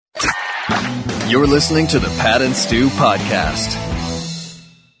You're listening to the Pat and Stu Podcast.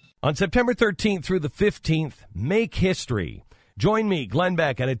 On September 13th through the 15th, make history. Join me, Glenn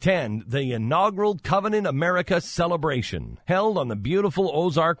Beck, and attend the inaugural Covenant America celebration, held on the beautiful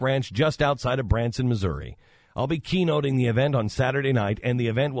Ozark Ranch just outside of Branson, Missouri. I'll be keynoting the event on Saturday night, and the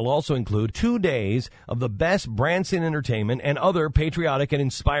event will also include 2 days of the best Branson entertainment and other patriotic and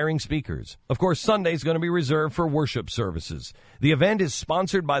inspiring speakers. Of course, Sunday's going to be reserved for worship services. The event is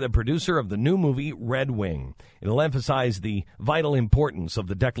sponsored by the producer of the new movie Red Wing. It'll emphasize the vital importance of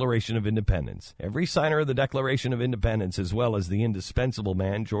the Declaration of Independence. Every signer of the Declaration of Independence, as well as the indispensable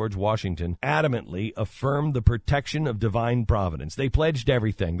man, George Washington, adamantly affirmed the protection of divine providence. They pledged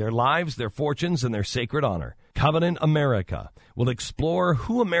everything, their lives, their fortunes, and their sacred honor. Covenant America will explore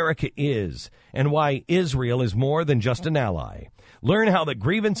who America is and why Israel is more than just an ally. Learn how the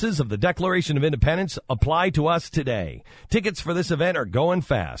grievances of the Declaration of Independence apply to us today. Tickets for this event are going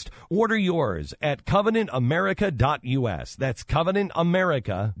fast. Order yours at covenantamerica.us. That's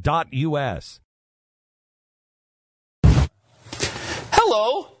covenantamerica.us.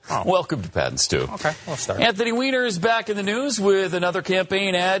 Hello. Oh. Welcome to Pat and Stu. Okay, we'll start. Anthony Weiner is back in the news with another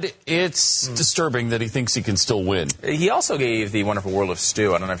campaign ad. It's disturbing that he thinks he can still win. He also gave the Wonderful World of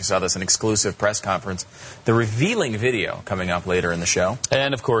Stu, I don't know if you saw this, an exclusive press conference, the revealing video coming up later in the show.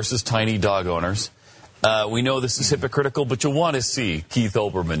 And, of course, as tiny dog owners, we know this is hypocritical, but you'll want to see Keith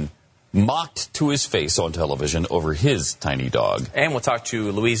Olbermann mocked to his face on television over his tiny dog. And we'll talk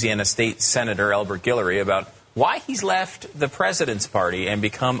to Louisiana State Senator Albert Guillory about why he's left the president's party and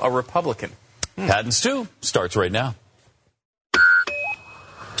become a Republican. Pat and Stu starts right now.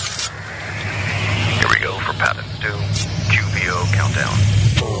 Here we go for Pat and Stu. QVO countdown.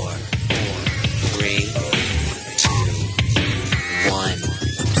 4, 3, 2, 1.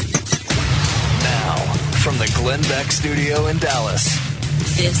 Now, from the Glenn Beck Studio in Dallas.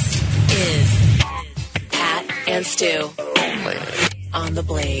 This is Pat and Stu. Only On the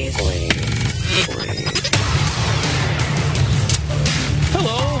Blaze.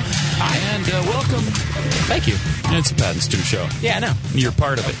 Hello, and welcome. Thank you. It's a Pat and Stu show. Yeah, I know. You're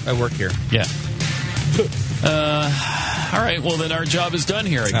part of it. I work here. Yeah. All right, well, then our job is done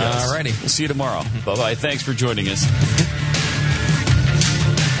here, I guess. All righty. We'll see you tomorrow. Bye-bye. Thanks for joining us.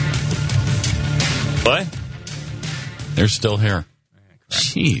 What? They're still here.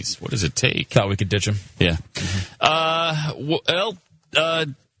 Jeez, what does it take? Thought we could ditch him. Yeah.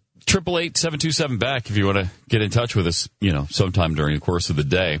 888-727-BACK if you want to get in touch with us, sometime during the course of the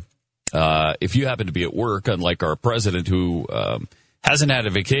day. If you happen to be at work, unlike our president who hasn't had a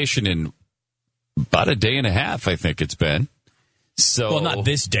vacation in about a day and a half, I think it's been. So, Well, not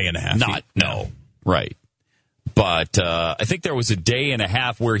this day and a half. No. Right. But I think there was a day and a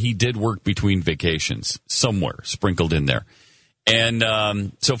half where he did work between vacations somewhere, sprinkled in there. And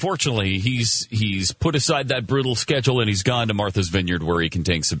so fortunately, he's put aside that brutal schedule and he's gone to Martha's Vineyard where he can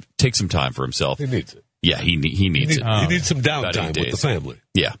take some time for himself. He needs it. Yeah, he needs it. He needs some downtime with the family.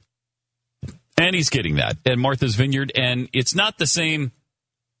 Yeah. And he's getting that at Martha's Vineyard. And it's not the same.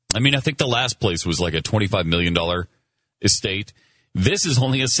 I mean, I think the last place was like a $25 million estate. This is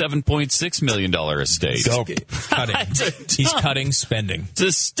only a $7.6 million estate. He's cutting spending. It's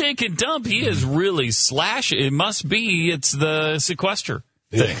a stinking dump. He is really It must be. It's the sequester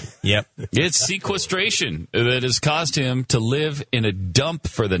thing. Yep. It's sequestration that has caused him to live in a dump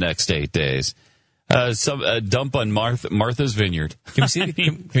for the next 8 days. A dump on Martha's Vineyard. Can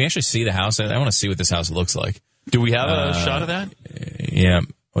we actually see the house? I want to see what this house looks like. Do we have a shot of that? Yeah.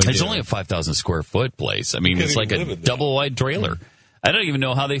 It's only a 5,000 square foot place. I mean, it's like a double wide trailer. I don't even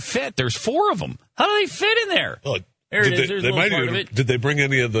know how they fit. There's 4 of them. How do they fit in there? Oh, there it is. There's a little part of it. Did they bring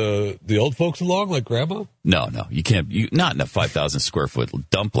any of the old folks along, like Grandma? No. You can't. Not in a 5,000 square foot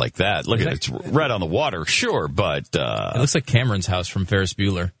dump like that. Look at it. It's right on the water, sure, but... it looks like Cameron's house from Ferris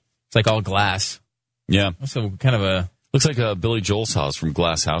Bueller. It's like all glass. Yeah. So kind of a... Looks like Billy Joel's house from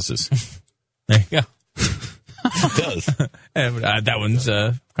Glass Houses. There you go. It does. And, that one's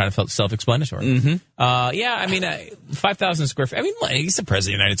kind of felt self-explanatory. Mm-hmm. Yeah, I mean, 5,000 square feet. I mean, he's the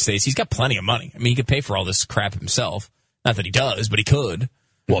president of the United States. He's got plenty of money. I mean, he could pay for all this crap himself. Not that he does, but he could.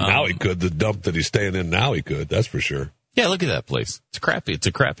 Well, now he could. The dump that he's staying in now, he could. That's for sure. Yeah, look at that place. It's crappy. It's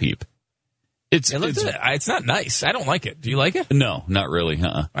a crap heap. It's not nice. I don't like it. Do you like it? No, not really.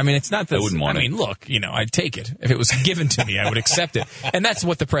 I mean, it's not that. I wouldn't want it. I mean, look, I'd take it. If it was given to me, I would accept it. And that's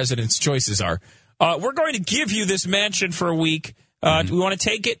what the president's choices are. We're going to give you this mansion for a week. Do we want to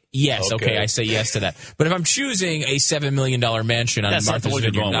take it? Yes. Okay, I say yes to that. But if I'm choosing a $7 million mansion on Martha's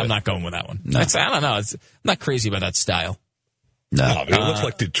Vineyard, I'm not going with that one. No. I don't know. I'm not crazy about that style. No, it looks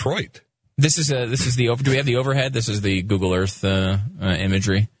like Detroit. This is the do we have the overhead? This is the Google Earth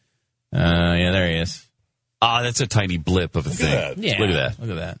imagery. Yeah, there he is. Ah, that's a tiny blip of a thing. that. Yeah, Look at that. Look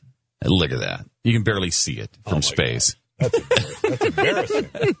at that. Look at that. You can barely see it from space. That's embarrassing.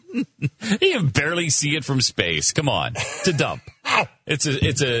 You can barely see it from space. Come on. It's a dump. It's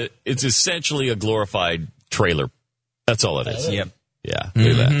essentially a glorified trailer. That's all it is. Yep. Yeah. Look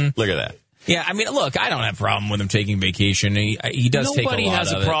at that. Look at that. Yeah, I mean, look, I don't have a problem with him taking vacation. He does take a lot of it. Nobody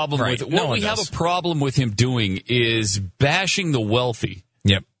has a problem with it. What we have a problem with him doing is bashing the wealthy.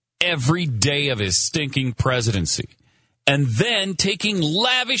 Yep. Every day of his stinking presidency. And then taking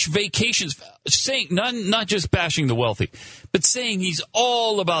lavish vacations, saying not just bashing the wealthy, but saying he's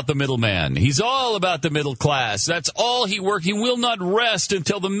all about the middleman. He's all about the middle class. That's all he works. He will not rest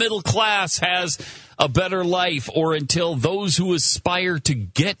until the middle class has a better life or until those who aspire to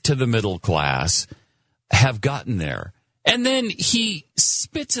get to the middle class have gotten there. And then he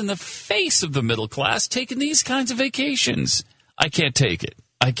spits in the face of the middle class taking these kinds of vacations. I can't take it.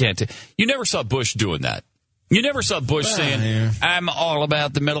 You never saw Bush doing that. You never saw Bush saying, I'm all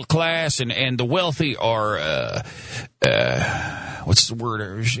about the middle class and the wealthy are, what's the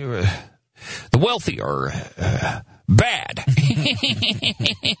word? The wealthy are bad.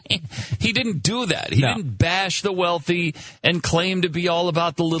 He didn't do that. He didn't bash the wealthy and claim to be all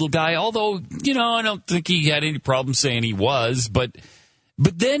about the little guy, although, I don't think he had any problem saying he was, but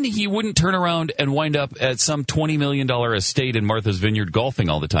then he wouldn't turn around and wind up at some $20 million estate in Martha's Vineyard golfing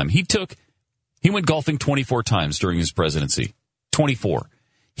all the time. He went golfing 24 times during his presidency. 24.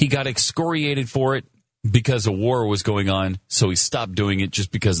 He got excoriated for it because a war was going on, so he stopped doing it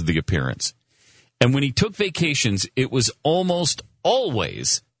just because of the appearance. And when he took vacations, it was almost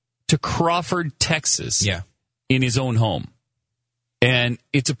always to Crawford, Texas, in his own home. And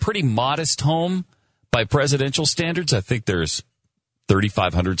it's a pretty modest home by presidential standards. I think there's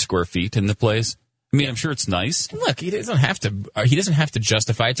 3,500 square feet in the place. I mean, I'm sure it's nice. Look, he doesn't have to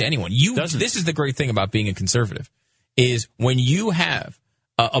justify it to anyone. This is the great thing about being a conservative, is when you have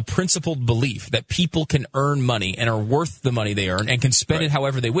a principled belief that people can earn money and are worth the money they earn and can spend it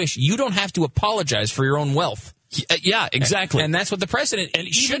however they wish, you don't have to apologize for your own wealth. Yeah, exactly. And that's what the president... And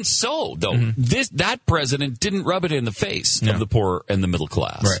even so, though, that president didn't rub it in the face of the poor and the middle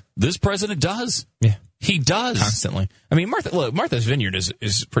class. Right. This president does. Yeah. He does. Constantly. I mean, Martha's Vineyard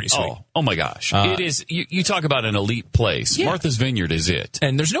is pretty sweet. Oh my gosh. It is. You talk about an elite place. Yeah. Martha's Vineyard is it.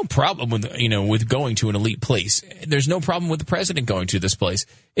 And there's no problem with going to an elite place. There's no problem with the president going to this place.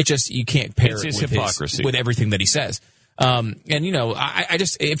 It just, you can't pair it with hypocrisy with everything that he says.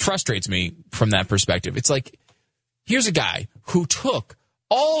 It frustrates me from that perspective. It's like, here's a guy who took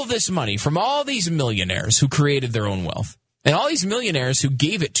all this money from all these millionaires who created their own wealth. And all these millionaires who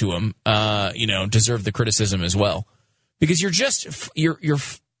gave it to him, deserve the criticism as well, because you're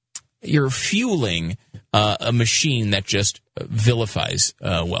fueling a machine that just vilifies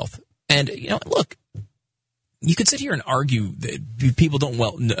wealth. And look, you could sit here and argue that people don't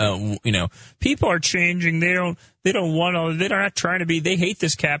people are changing. They're not trying to be. They hate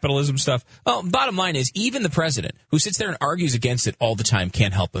this capitalism stuff. Well, bottom line is, even the president who sits there and argues against it all the time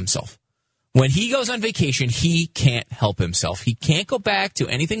can't help himself. When he goes on vacation, he can't help himself. He can't go back to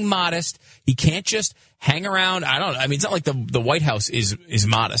anything modest. He can't just hang around. It's not like the White House is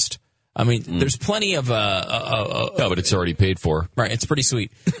modest. I mean, there's plenty of no, but it's already paid for. Right, it's pretty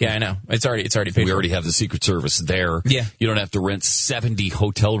sweet. Yeah, I know. It's already paid for. We already have the Secret Service there. Yeah. You don't have to rent 70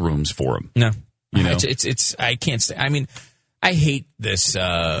 hotel rooms for them. No. It's I can't say. I mean, I hate this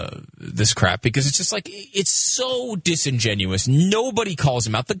crap because it's just like, it's so disingenuous. Nobody calls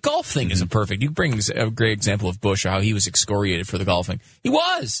him out. The golf thing isn't perfect. You bring a great example of Bush, how he was excoriated for the golfing. He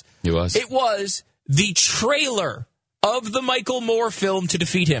was. It was the trailer of the Michael Moore film to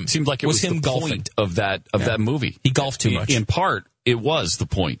defeat him. Seemed like it was him the golfing. Point of that movie. He golfed too much. In part, it was the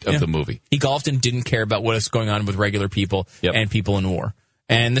point of the movie. He golfed and didn't care about what was going on with regular people and people in war.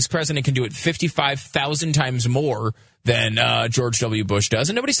 And this president can do it 55,000 times more than George W. Bush does,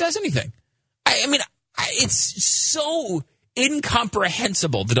 and nobody says anything. It's so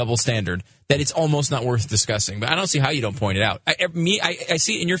incomprehensible, the double standard, that it's almost not worth discussing. But I don't see how you don't point it out. I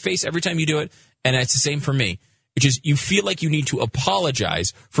see it in your face every time you do it, and it's the same for me. Which is, you feel like you need to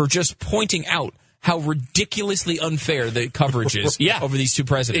apologize for just pointing out how ridiculously unfair the coverage is over these two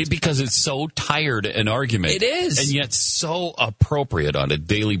presidents. Because it's so tired an argument. It is. And yet so appropriate on a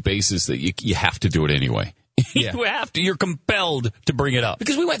daily basis that you have to do it anyway. Yeah. You have to. You're compelled to bring it up.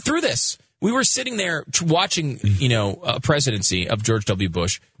 Because we went through this. We were sitting there watching, a presidency of George W.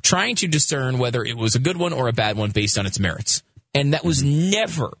 Bush, trying to discern whether it was a good one or a bad one based on its merits. And that was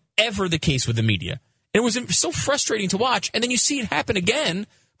never, ever the case with the media. It was so frustrating to watch, and then you see it happen again,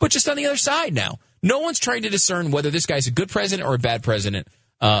 but just on the other side now. No one's trying to discern whether this guy's a good president or a bad president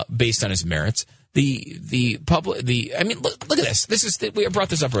based on his merits. Look at this. We brought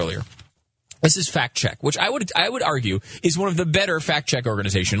this up earlier. This is Fact Check, which I would argue is one of the better fact check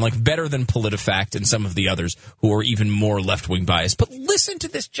organizations, like better than PolitiFact and some of the others who are even more left-wing biased. But listen to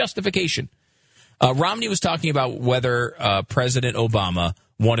this justification. Romney was talking about whether President Obama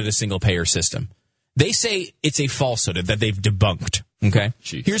wanted a single-payer system. They say it's a falsehood that they've debunked. Okay?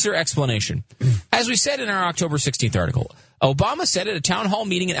 Jeez. Here's their explanation. As we said in our October 16th article, Obama said at a town hall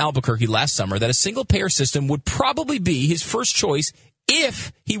meeting in Albuquerque last summer that a single-payer system would probably be his first choice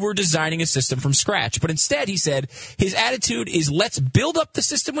if he were designing a system from scratch. But instead, he said, his attitude is, let's build up the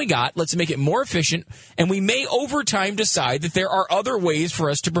system we got, let's make it more efficient, and we may over time decide that there are other ways for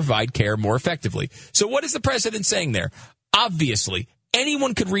us to provide care more effectively. So what is the president saying there? Obviously,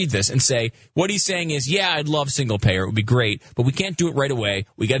 anyone could read this and say, what he's saying is, yeah, I'd love single payer, it would be great, but we can't do it right away.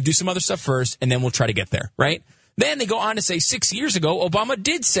 We got to do some other stuff first, and then we'll try to get there, right? Then they go on to say 6 years ago, Obama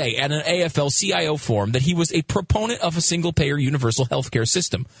did say at an AFL-CIO forum that he was a proponent of a single-payer universal health care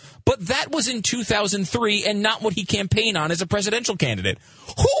system. But that was in 2003 and not what he campaigned on as a presidential candidate.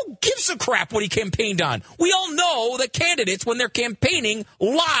 Who gives a crap what he campaigned on? We all know that candidates, when they're campaigning,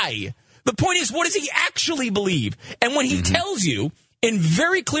 lie. The point is, what does he actually believe? And when he tells you in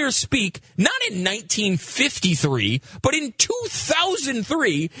very clear speak, not in 1953, but in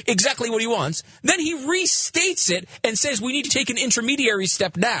 2003, exactly what he wants, then he restates it and says we need to take an intermediary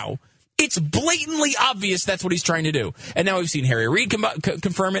step now. It's blatantly obvious that's what he's trying to do. And now we've seen Harry Reid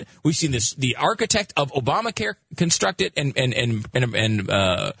confirm it. We've seen the architect of Obamacare construct it and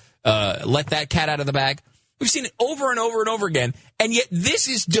let that cat out of the bag. We've seen it over and over and over again, and yet this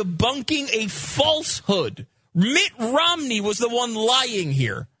is debunking a falsehood. Mitt Romney was the one lying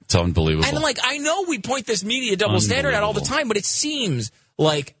here. It's unbelievable. And I know we point this media double standard out all the time, but it seems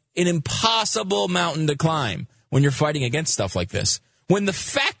like an impossible mountain to climb when you're fighting against stuff like this. When the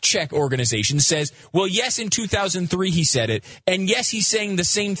fact check organization says, well, yes, in 2003 he said it, and yes, he's saying the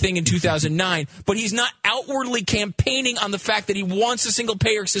same thing in 2009, but he's not outwardly campaigning on the fact that he wants a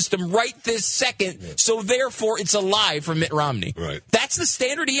single-payer system right this second, so therefore it's a lie from Mitt Romney. Right. That's the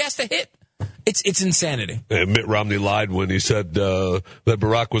standard he has to hit. It's insanity. And Mitt Romney lied when he said that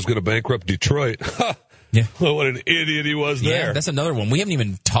Barack was going to bankrupt Detroit. Yeah. What an idiot he was there. Yeah, that's another one. We haven't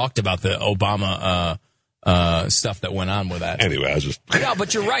even talked about the Obama stuff that went on with that. Anyway, I was just... No,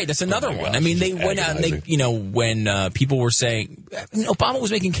 but you're right. That's another one. I mean, they went out and they, when people were saying... Obama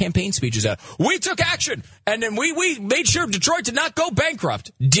was making campaign speeches out. We took action, and then we made sure Detroit did not go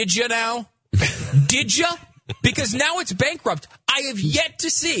bankrupt. Did you now? Did you? Because now it's bankrupt. I have yet to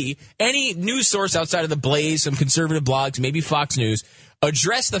see any news source outside of the Blaze, some conservative blogs, maybe Fox News,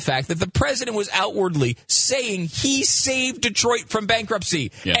 address the fact that the president was outwardly saying he saved Detroit from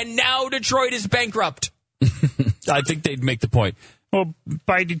bankruptcy, and now Detroit is bankrupt. I think they'd make the point. Well,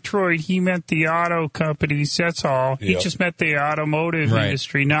 by Detroit, he meant the auto companies, that's all. He just meant the automotive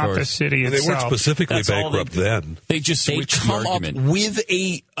industry, not the city itself. They weren't specifically bankrupt then. They just switched come the argument. up with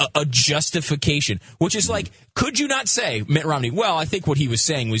a justification, which is like, could you not say, Mitt Romney, well, I think what he was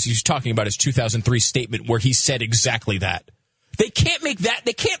saying was he was talking about his 2003 statement where he said exactly that. They can't make that.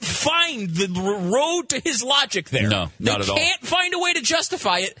 They can't find the road to his logic there. No, not at all. They can't find a way to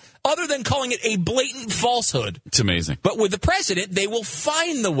justify it other than calling it a blatant falsehood. It's amazing. But with the president, they will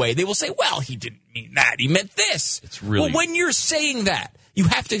find the way. They will say, well, he didn't mean that. He meant this. It's really... Well, when you're saying that, you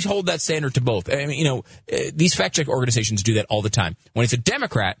have to hold that standard to both. I mean, these fact-check organizations do that all the time. When it's a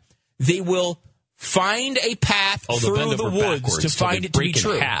Democrat, they will find a path through the woods to find it to be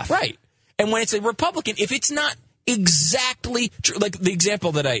true. Right. And when it's a Republican, if it's not exactly true, like the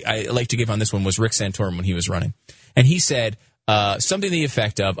example that I like to give on this one was Rick Santorum when he was running. And he said something to the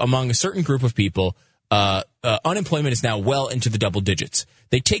effect of, among a certain group of people, unemployment is now well into the double digits.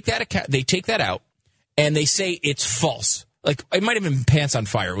 They take that out, and they say it's false. Like, it might have been pants on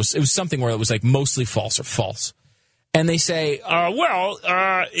fire. It was something where it was like mostly false or false. And they say,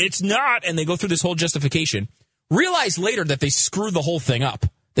 it's not. And they go through this whole justification. Realize later that they screwed the whole thing up,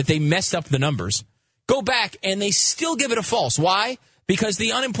 that they messed up the numbers. Go back, and they still give it a false. Why? Because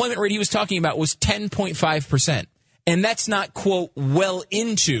the unemployment rate he was talking about was 10.5%. And that's not, quote, well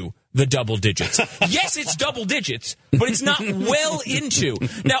into the double digits. Yes, it's double digits, but it's not well into.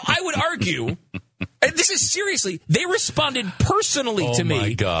 Now, I would argue, and this is seriously, they responded personally to me.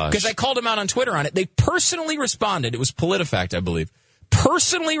 Because I called them out on Twitter on it. They personally responded. It was PolitiFact, I believe.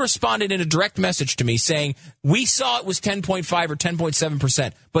 Personally responded in a direct message to me saying, we saw it was 10.5 or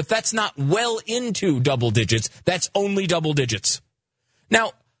 10.7%, but that's not well into double digits. That's only double digits.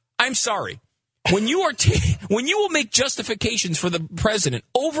 Now, I'm sorry. When you will make justifications for the president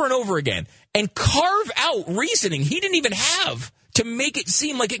over and over again and carve out reasoning he didn't even have to make it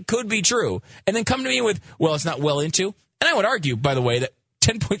seem like it could be true, and then come to me with, well, it's not well into. And I would argue, by the way, that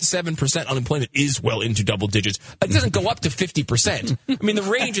 10.7% unemployment is well into double digits. It doesn't go up to 50%. I mean, the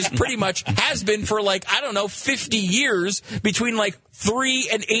range is pretty much has been for 50 years between 3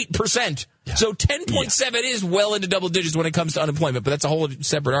 and 8%. Yeah. So 10.7 is well into double digits when it comes to unemployment, but that's a whole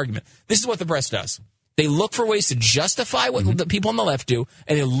separate argument. This is what the press does. They look for ways to justify what the people on the left do,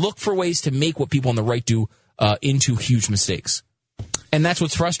 and they look for ways to make what people on the right do into huge mistakes. And that's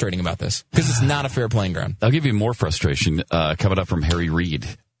what's frustrating about this, because it's not a fair playing ground. I'll give you more frustration coming up from Harry Reid.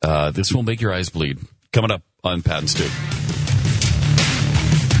 This will make your eyes bleed. Coming up on Pat and Stu.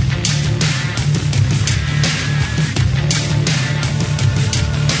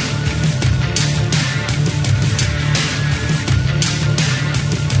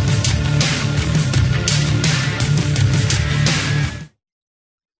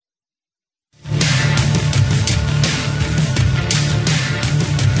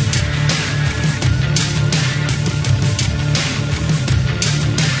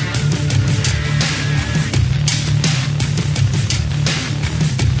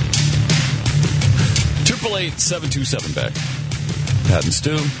 Eight 727 back. Pat and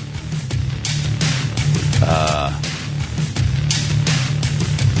Stu.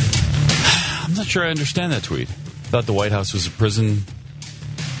 I'm not sure I understand that tweet. Thought the White House was a prison.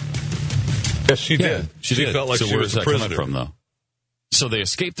 Yes, she did. She did. Felt like so she where's was a that prisoner. coming from, though? So they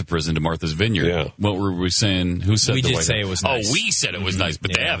escaped the prison to Martha's Vineyard. Yeah. What were we saying? Who said we the did White say House? it was nice. Oh, we said it was nice,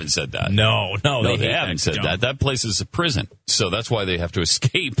 but they haven't said that. No, they haven't said that. That place is a prison. So that's why they have to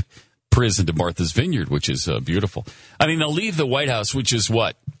escape prison to Martha's Vineyard, which is beautiful. I mean, they'll leave the White House, which is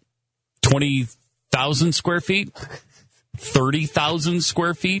what? 20,000 square feet? 30,000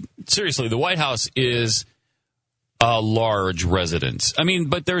 square feet? Seriously, the White House is a large residence. I mean,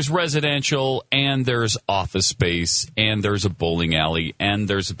 but there's residential, and there's office space, and there's a bowling alley, and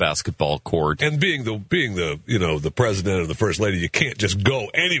there's a basketball court. And being the the president and the first lady, you can't just go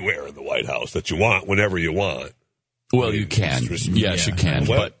anywhere in the White House that you want whenever you want. Well, you can. Yes, you can.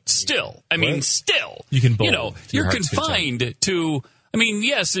 What? But still, still, you can bowl. You're confined to. I mean,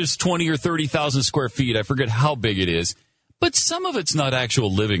 yes, there's 20 or 30,000 square feet. I forget how big it is. But some of it's not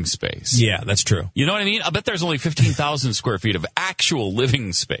actual living space. Yeah, that's true. You know what I mean? I bet there's only 15,000 square feet of actual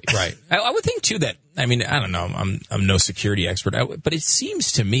living space. Right. I would think, too, that, I don't know, I'm no security expert, but it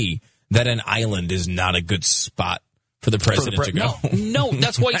seems to me that an island is not a good spot for the president to go. No,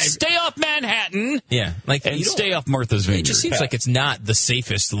 that's why you stay off Manhattan. Yeah. And stay off Martha's Vineyard. It just seems like it's not the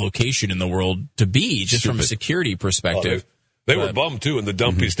safest location in the world to be, just from a security perspective. They were bummed, too, in the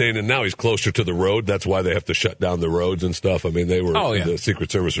dump he's staying in now. He's closer to the road. That's why they have to shut down the roads and stuff. I mean, they were. The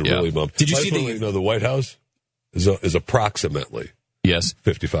Secret Service were really bummed. Did you see the White House is approximately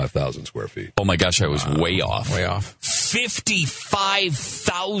 55,000 square feet. Oh, my gosh, I was way off. Way off.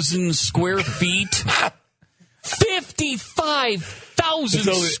 55,000 square feet?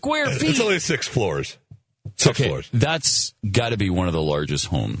 55,000 square feet? It's only 6 floors. 6 floors. That's got to be one of the largest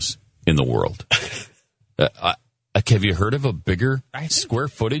homes in the world. Have you heard of a bigger square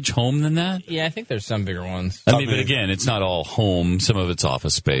footage home than that? Yeah, I think there's some bigger ones. I mean, but again, it's not all home. Some of it's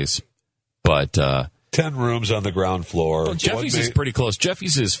office space. But 10 rooms on the ground floor. Well, Jeffy's is pretty close.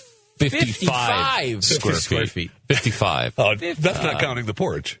 Jeffy's is 55 square feet. 55. Oh, that's not counting the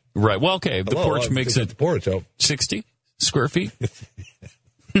porch. Right. Well, okay. The porch makes it the porch 60 square feet.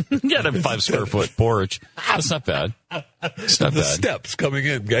 You got a 5 square foot porch. That's not bad. It's not the bad. Steps coming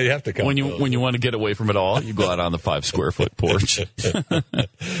in. You have to count when you want to get away from it all, you go out on the 5 square foot porch.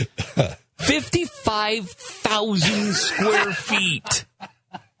 55,000 square feet.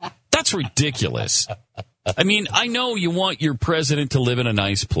 That's ridiculous. I mean, I know you want your president to live in a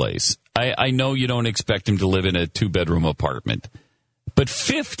nice place. I know you don't expect him to live in a 2-bedroom apartment. But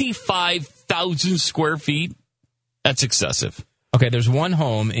 55,000 square feet? That's excessive. Okay, there's one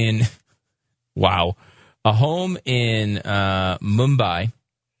home in, a home in Mumbai.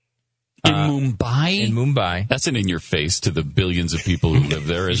 In Mumbai? In Mumbai. That's an in-your-face to the billions of people who live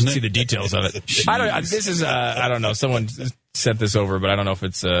there, isn't it? You can see the details of it. I don't know. Someone sent this over, but I don't know if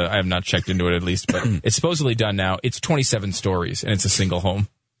it's, I have not checked into it at least, but it's supposedly done now. It's 27 stories, and it's a single home.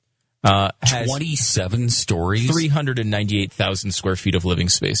 27 stories? 398,000 square feet of living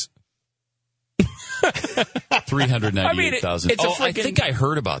space. 398,000. I think I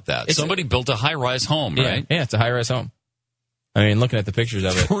heard about that. Somebody built a high-rise home, right? Yeah, it's a high-rise home. I mean, looking at the pictures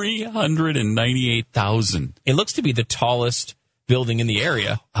of it. 398,000. It looks to be the tallest building in the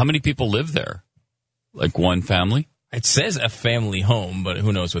area. How many people live there? Like one family? It says a family home, but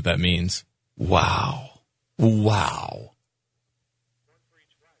who knows what that means. Wow.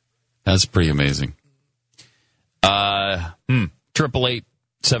 That's pretty amazing.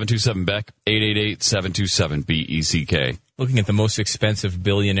 888-727-BECK, 888-727-BECK. Looking at the most expensive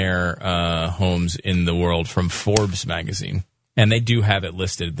billionaire homes in the world from Forbes magazine, and they do have it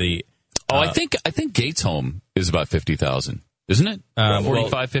listed. I think Gates' home is about $50,000, isn't it?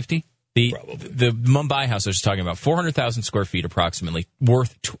 45, 50. The Mumbai house I was talking about, 400,000 square feet approximately,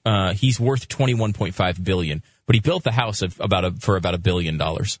 he's worth $21.5 billion, but he built the house for about $1 billion.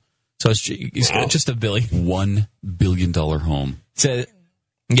 So it's just $1 billion. $1 billion home. So,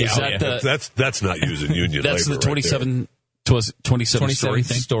 that's not using union that's labor. That's the 27 story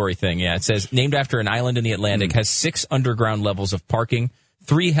thing. Yeah, it says named after an island in the Atlantic, has 6 underground levels of parking,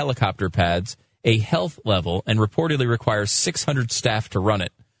 3 helicopter pads, a health level, and reportedly requires 600 staff to run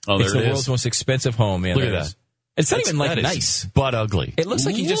it. Oh, it's the world's most expensive home. Yeah, look at that. It's not even nice, but ugly. It looks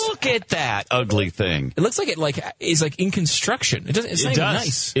like look at that ugly thing. It looks like it is in construction. It's not even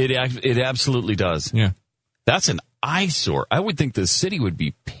nice. It absolutely does. Yeah, that's an eyesore. I would think the city would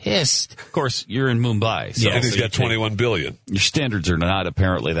be pissed. Of course, you're in Mumbai, so and he's got $21 billion. Your standards are not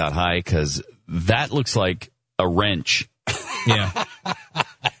apparently that high because that looks like a wrench. Yeah.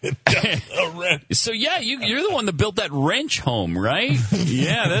 A wrench. So yeah, you're the one that built that wrench home, right?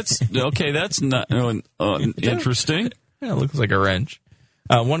 Yeah, that's okay. That's not interesting. Yeah, it looks like a wrench.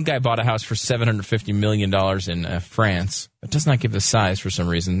 One guy bought a house for $750 million in France. It does not give the size for some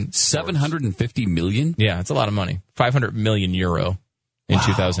reason. $750 million? Yeah, it's a lot of money. 500 million euro in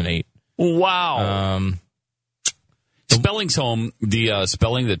 2008. Wow. Spelling's home,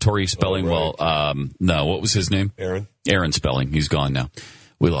 the Tory Spelling, what was his name? Aaron Spelling. He's gone now.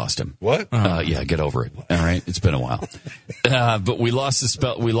 We lost him. What? Yeah, get over it. All right, it's been a while. But we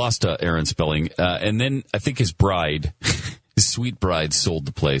lost Aaron Spelling, and then I think his bride, his sweet bride, sold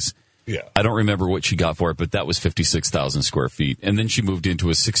the place. Yeah, I don't remember what she got for it, but that was 56,000 square feet, and then she moved into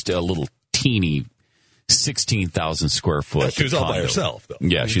a little teeny 16,000 square foot. Yeah, she was all by herself, though.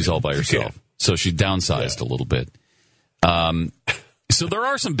 Yeah, she's all by herself, so she downsized a little bit. So there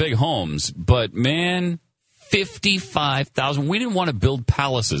are some big homes, but man, 55,000. We didn't want to build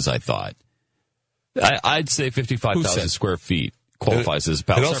palaces, I thought. I'd say 55,000 square feet qualifies as a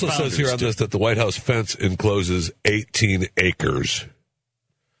palace. It also says here on this that the White House fence encloses 18 acres.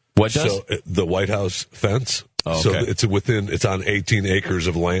 What does? So the White House fence. Oh, okay. So it's on 18 acres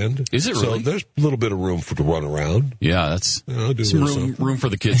of land. Is it really? So there's a little bit of room to run around. Yeah, that's some room for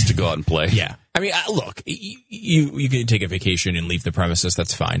the kids to go out and play. Yeah. I mean, look, you can take a vacation and leave the premises.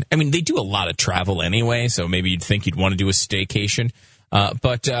 That's fine. I mean, they do a lot of travel anyway, so maybe you'd think you'd want to do a staycation.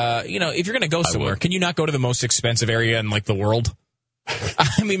 But if you're going to go somewhere, can you not go to the most expensive area in the world?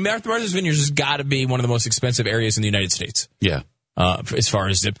 I mean, Martha's Vineyard has got to be one of the most expensive areas in the United States. Yeah. As far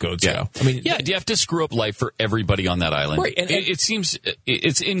as zip codes go. I mean, do you have to screw up life for everybody on that island? Right. And it seems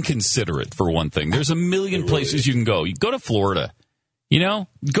it's inconsiderate for one thing. There's a million places you can go. You go to Florida.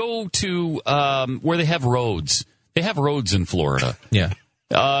 Go to where they have roads. They have roads in Florida. Yeah.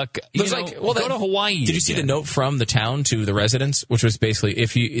 Go to Hawaii. Did you see the note from the town to the residents, which was basically,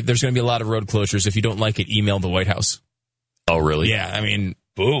 there's going to be a lot of road closures. If you don't like it, email the White House. Oh, really? Yeah. I mean,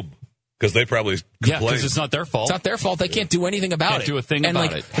 boom. Because they probably complain. Yeah, because it's not their fault. It's not their fault. They can't do anything about it. Can't do a thing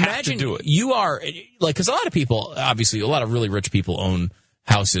about it. Imagine do it. You are, because a lot of people, obviously, a lot of really rich people own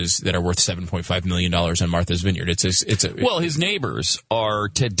houses that are worth $7.5 million on Martha's Vineyard. Well, his neighbors are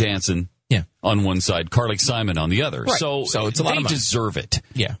Ted Danson on one side, Carly Simon on the other. Right. So it's a lot of money. They deserve it.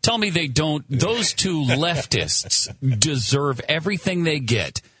 Yeah. Tell me they don't. Those two leftists deserve everything they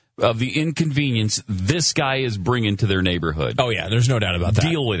get of the inconvenience this guy is bringing to their neighborhood. Oh, yeah, there's no doubt about that.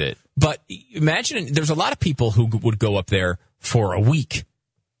 Deal with it. But imagine, there's a lot of people who would go up there for a week.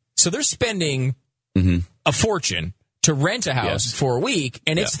 So they're spending a fortune to rent a house for a week,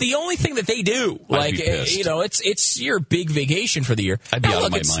 and it's the only thing that they do. It's your big vacation for the year. I'd be out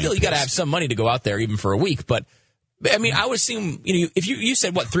of my mind. Still, you got to have some money to go out there even for a week, but I mean, I would assume, if you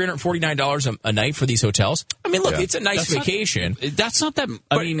said, $349 a night for these hotels? I mean, look, it's a nice vacation. That's not that,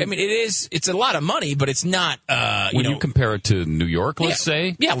 it's a lot of money, but it's not, when you compare it to New York, let's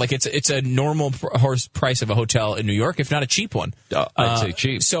say. Yeah, it's a normal price of a hotel in New York, if not a cheap one. I'd say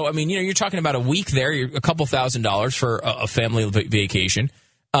cheap. So, I mean, you're talking about a week there, a couple $1,000s for a family vacation.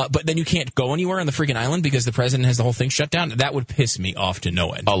 But then you can't go anywhere on the freaking island because the president has the whole thing shut down. That would piss me off to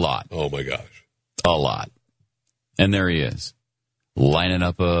no end. A lot. Oh, my gosh. A lot. And there he is, lining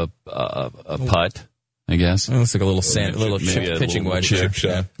up a putt, I guess. It looks like a little pitching wedge. Chip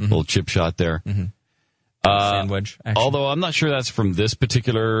shot. Little chip shot there. Mm-hmm. Sand wedge. Although I'm not sure that's from this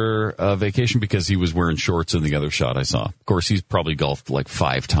particular vacation because he was wearing shorts in the other shot I saw. Of course, he's probably golfed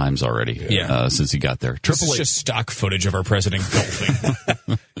 5 times already since he got there. This is just stock footage of our president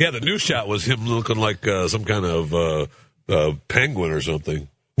golfing. Yeah, the new shot was him looking like some kind of penguin or something.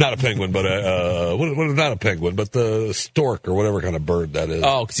 Not a penguin, but not a penguin, but the stork or whatever kind of bird that is.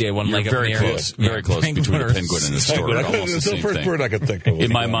 Oh, because one leg up very close, very close between a penguin and a stork. It's the first bird I could think of.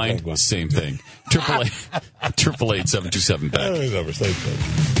 In my mind, penguin. Same thing. 888-727-BACK. Never say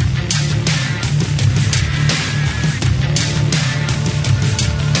that.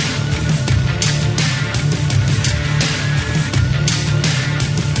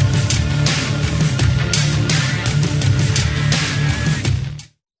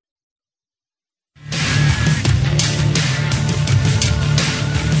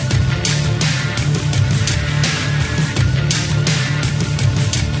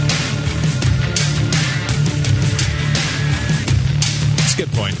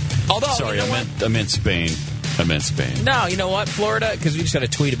 I meant Spain. No, you know what? Florida, because we just got a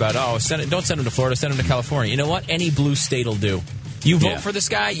tweet about, don't send them to Florida, send them to California. You know what? Any blue state will do. You vote for this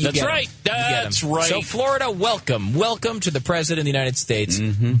guy, you That's get right. him. That's right. So Florida, welcome. Welcome to the President of the United States,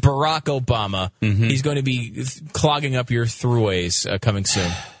 Barack Obama. He's going to be clogging up your throughways coming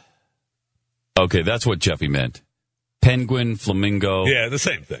soon. Okay, that's what Jeffy meant. Penguin, flamingo. Yeah, the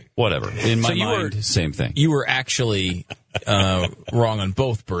same thing. Whatever. In my mind, same thing. You were actually wrong on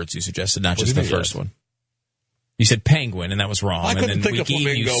both birds you suggested, not just the first one. You said penguin, and that was wrong. I couldn't think of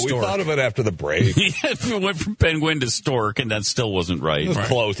flamingo. We thought of it after the break. We went from penguin to stork, and that still wasn't right. It was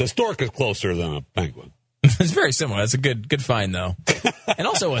close. A stork is closer than a penguin. It's very similar. That's a good find, though. And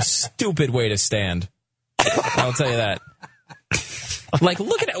also a stupid way to stand. I'll tell you that. Like,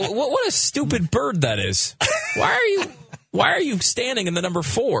 look at it. What a stupid bird that is. Why are you standing in the number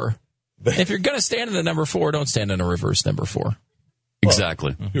 4? If you're going to stand in the number 4, don't stand in a reverse number 4.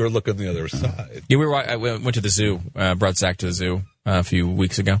 Exactly. You were looking the other side. Yeah, I went to the zoo. Brought Zach to the zoo a few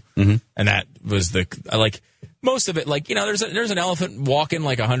weeks ago, and that was most of it. Like, there's an elephant walking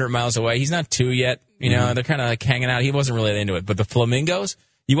like 100 miles away. He's not 2 yet. They're kind of like hanging out. He wasn't really into it. But the flamingos,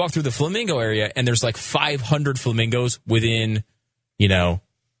 you walk through the flamingo area, and there's like 500 flamingos within, 15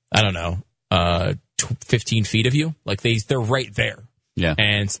 feet of you. Like they're right there. Yeah,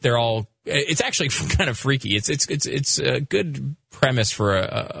 and they're all. It's actually kind of freaky. It's a good premise for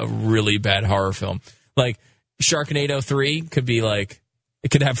a really bad horror film. Like Sharknado 3 could be like,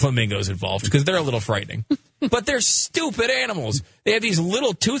 it could have flamingos involved because they're a little frightening. But they're stupid animals. They have these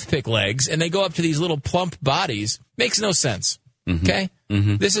little toothpick legs and they go up to these little plump bodies. Makes no sense. Okay?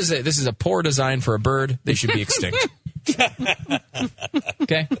 This is a poor design for a bird. They should be extinct.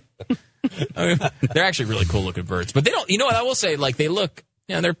 Okay? They're actually really cool looking birds. But they don't, what I will say, like they look,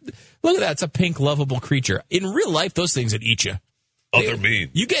 look at that. It's a pink, lovable creature. In real life, those things would eat you. Oh, they're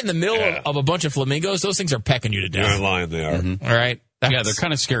mean. You get in the middle of a bunch of flamingos, those things are pecking you to death. You're not lying, they are. All right? Yeah, they're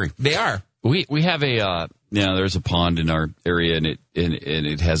kind of scary. They are. We have there's a pond in our area, and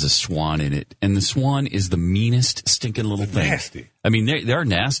it has a swan in it. And the swan is the meanest, stinking little thing. Nasty. I mean, they're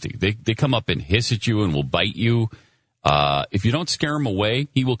nasty. They come up and hiss at you and will bite you. If you don't scare him away,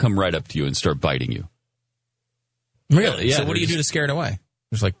 he will come right up to you and start biting you. Really? Yeah. So what do you do to scare it away?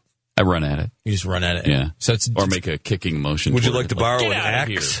 Just like I run at it. You just run at it. Yeah. So or make a kicking motion. Would you like to borrow an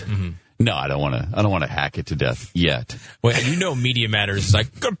axe? No, I don't want to hack it to death yet. Well, Media Matters is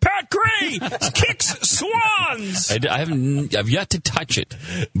like, Pat Gray kicks swans. I've yet to touch it,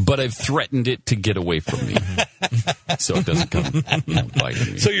 but I've threatened it to get away from me, so it doesn't come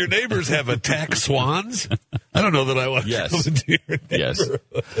biting me. So your neighbors have attacked swans? I don't know that I want to come into your neighborhood. Yes.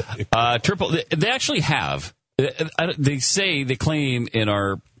 They actually have. They claim in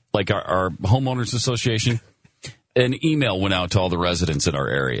our homeowners association, an email went out to all the residents in our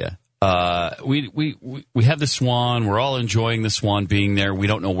area. We have the swan. We're all enjoying the swan being there. We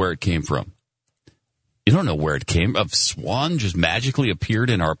don't know where it came from. You don't know where it came. A swan just magically appeared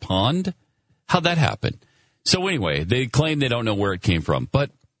in our pond? How'd that happen? So anyway, they claim they don't know where it came from,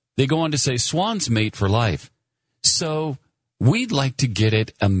 but they go on to say swans mate for life. So we'd like to get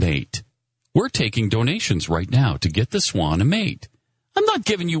it a mate. We're taking donations right now to get the swan a mate. I'm not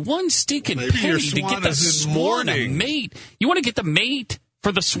giving you one stinking penny to get the swan a mate. You want to get the mate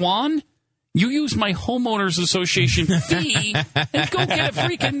for the swan? You use my homeowners association fee and go get a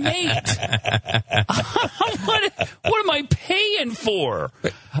freaking mate. What am I paying for?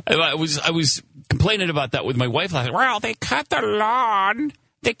 I was complaining about that with my wife last night. Well, they cut the lawn.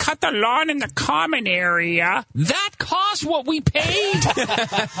 They cut the lawn in the common area. That cost what we paid?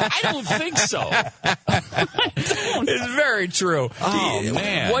 I don't think so. It's very true. Oh,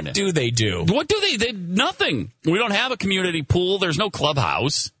 man. What do they do? What do they? Nothing. We don't have a community pool. There's no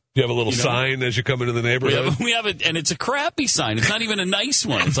clubhouse. You have a little sign as you come into the neighborhood? We have it, and it's a crappy sign. It's not even a nice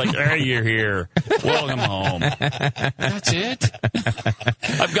one. It's like, hey, you're here. Welcome home. That's it.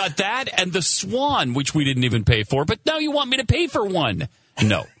 I've got that and the Swan, which we didn't even pay for, but now you want me to pay for one.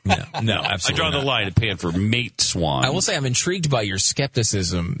 No, absolutely I draw the line at paying for mate Swan. I will say I'm intrigued by your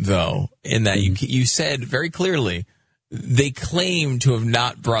skepticism, though, in that you said very clearly they claim to have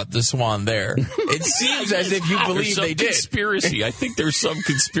not brought the Swan there. It seems as if you believe they did. Conspiracy. I think there's some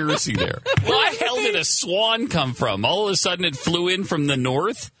conspiracy there. Well, where the hell did a swan come from? All of a sudden it flew in from the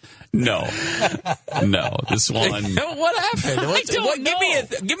north? No, the Swan. What happened? I don't know.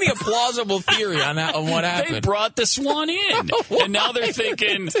 Give me a plausible theory on what happened. They brought the Swan in, and now they're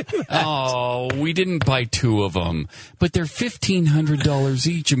thinking, "Oh, we didn't buy two of them, but they're $1,500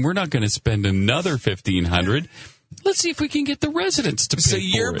 each, and we're not going to spend another $1,500. Let's see if we can get the residents to pay So for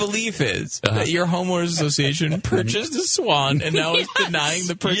your it." belief is that your homeowners association purchased a Swan and now is denying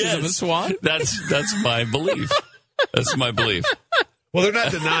the purchase of a Swan? That's my belief. That's my belief. Well, they're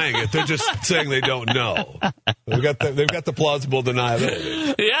not denying it. They're just saying they don't know. They've got the plausible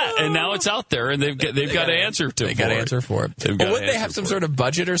deniability. Yeah, and now it's out there, and they've got to answer to it. They got to answer for it. Well, wouldn't they have some sort of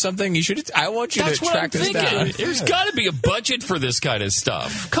budget or something? I want you to track this down. There's got to be a budget for this kind of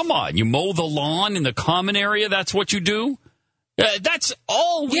stuff. Come on, you mow the lawn in the common area. That's what you do. That's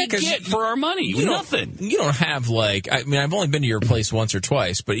all we get for our money. Nothing. You don't have I've only been to your place once or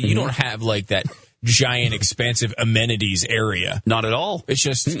twice, but you don't have that giant, expansive amenities area. Not at all. It's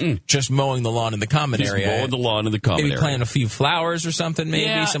just mowing the lawn in the common area. Mowing the lawn in the common area. Maybe plant a few flowers or something.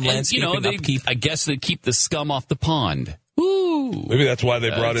 Maybe some landscaping upkeep. I guess they keep the scum off the pond. Ooh. Maybe that's why they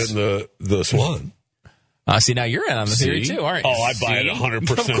brought in the Swan. See, now you're in on the theory, too, aren't you? Oh, I buy it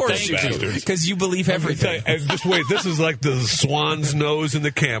 100%. Of course you do, because you believe everything. And just wait, this is like the swan's nose and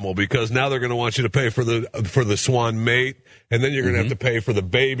the camel, because now they're going to want you to pay for the swan mate, and then you're going to have to pay for the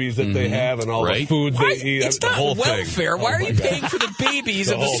babies that they have and all the food they eat. It's the not whole welfare. Thing. Why are you paying for the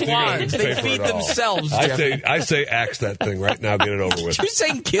babies of the swans? They feed themselves, Jeffy. I say axe that thing right now. Get it over with. You're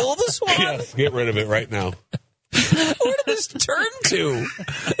saying kill the swan? Yes, get rid of it right now. Where did this turn to?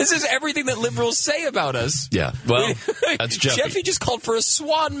 This is everything that liberals say about us. Yeah, well, that's Jeffy. Jeffy just called for a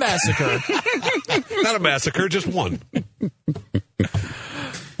swan massacre. Not a massacre, just one.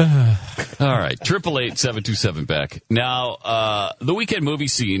 All right, 888-727 back. Now, the weekend movie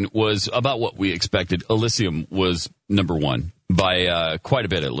scene was about what we expected. Elysium was number one by quite a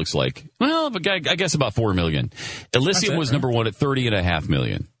bit, it looks like. Well, I guess about 4 million. Elysium was number one at 30.5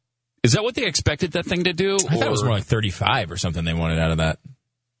 million. Is that what they expected that thing to do? I thought it was more like 35 or something they wanted out of that.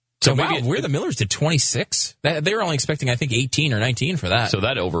 So maybe We're the Millers did 26. They were only expecting, I think, 18 or 19 for that. So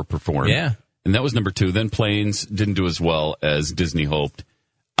that overperformed. Yeah. And that was number two. Then Planes didn't do as well as Disney hoped.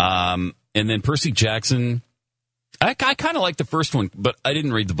 And then Percy Jackson, I kind of liked the first one, but I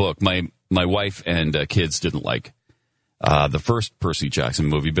didn't read the book. My wife and kids didn't like the first Percy Jackson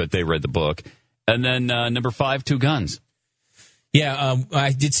movie, but they read the book. And then number 5, Two Guns. Yeah,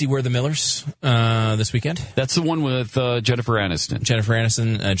 I did see We're the Millers this weekend. That's the one with Jennifer Aniston.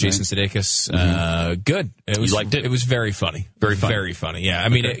 Jason Sudeikis. Good. You liked it? It was very funny. Very funny. Very funny, yeah. I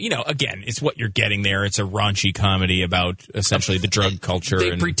mean, again, it's what you're getting there. It's a raunchy comedy about essentially the drug culture.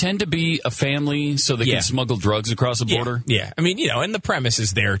 They pretend to be a family so they can smuggle drugs across the border. Yeah. I mean, and the premise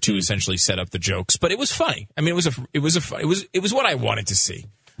is there to essentially set up the jokes, but it was funny. I mean, it was what I wanted to see.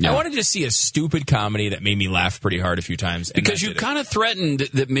 Yeah. I wanted to see a stupid comedy that made me laugh pretty hard a few times. Because you kind of threatened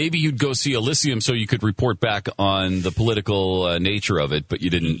that maybe you'd go see Elysium so you could report back on the political nature of it, but you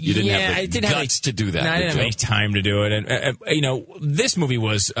didn't have the guts to do that. No, I didn't have any time to do it. And this movie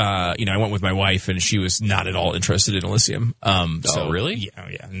was, I went with my wife, and she was not at all interested in Elysium. So really?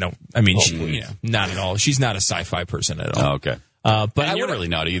 Yeah. No, I mean, not at all. She's not a sci-fi person at all. Oh, okay. But you're really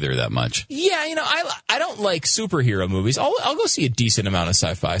not either that much. Yeah, I don't like superhero movies. I'll go see a decent amount of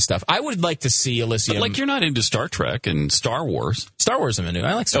sci-fi stuff. I would like to see Elysium. But you're not into Star Trek and Star Wars. Star Wars I'm into.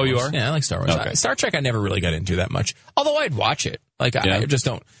 I like Star Wars. Oh, you are? Yeah, I like Star Wars. Okay. Star Trek I never really got into that much. Although I'd watch it. I just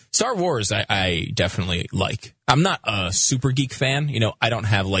don't. Star Wars I definitely like. I'm not a super geek fan. I don't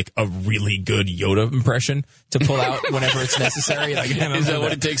have a really good Yoda impression to pull out whenever it's necessary. Is that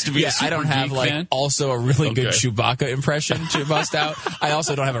what it takes to be a super geek fan? I don't have also a really good Chewbacca impression to bust out. I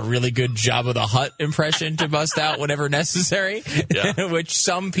also don't have a really good Jabba the Hutt impression to bust out whenever necessary, which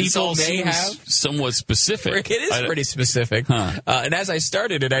some people may have. Somewhat specific. It is pretty specific. Huh. And as I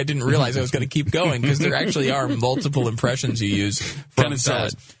started it, I didn't realize I was going to keep going because there actually are multiple impressions you use. Kind of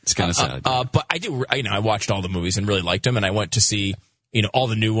sad. It's kind of sad. But I do. I watched all the movies and really liked them, and I went to see all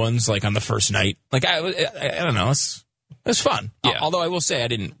the new ones on the first night. I don't know. It's fun. Yeah. Although I will say I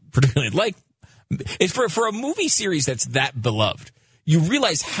didn't particularly like it for a movie series that's that beloved. you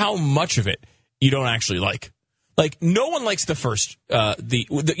realize how much of it you don't actually like. Like, no one likes the first, of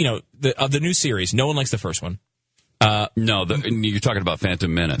the new series. No one likes the first one. No, you're talking about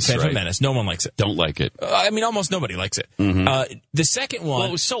Phantom Menace. Phantom Menace. No one likes it. Don't like it. Almost nobody likes it. Mm-hmm. The second one, well,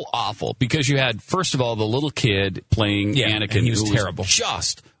 it was so awful because you had, first of all, the little kid playing Anakin, and he was who terrible. Was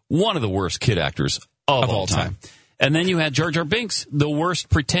just one of the worst kid actors of all time. And then you had Jar Jar Binks, the worst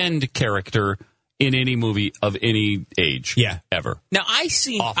pretend character in any movie of any age, ever. Now,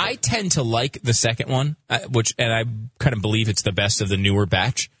 I tend to like the second one, and I kind of believe it's the best of the newer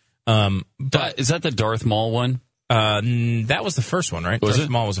batch. But is that the Darth Maul one? That was the first one, right? Darth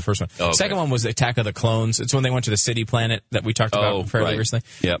Maul was the first one. Oh, okay. Second one was Attack of the Clones. It's when they went to the city planet that we talked about fairly recently.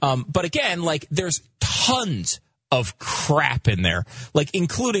 Yep. But again, like, there's tons of crap in there, like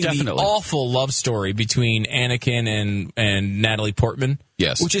including the awful love story between Anakin and Natalie Portman.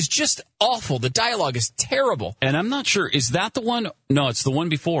 Yes. Which is just awful. The dialogue is terrible. And I'm not sure, is that the one? No, it's the one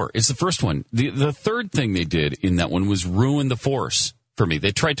before. It's the first one. The third thing they did in that one was ruin the Force for me.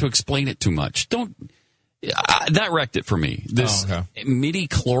 They tried to explain it too much. That wrecked it for me. This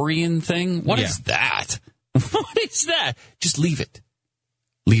midi-chlorian thing, what is that? What is that? Just leave it.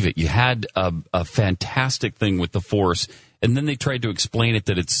 Leave it. You had a fantastic thing with the Force, and then they tried to explain it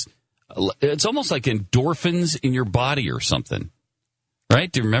that it's almost like endorphins in your body or something. Right?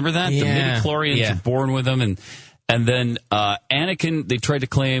 Do you remember that? Yeah. The midi-chlorians are born with them, and then Anakin, they tried to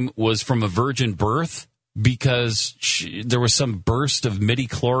claim, was from a virgin birth because there was some burst of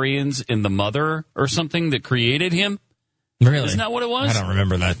midi-chlorians in the mother or something that created him. Really? Isn't that what it was? I don't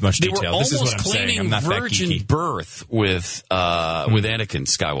remember that much detail. They were almost claiming virgin birth with Anakin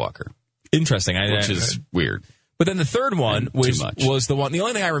Skywalker. Interesting. Which is weird. But then the third one was the one. The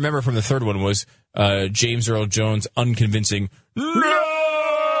only thing I remember from the third one was James Earl Jones' unconvincing no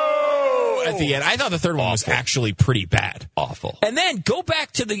at the end. I thought the third one was actually pretty bad. Awful. And then go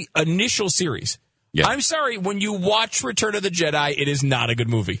back to the initial series. Yeah. I'm sorry, when you watch Return of the Jedi, it is not a good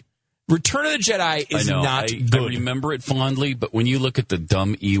movie. Return of the Jedi is not good. I remember it fondly, but when you look at the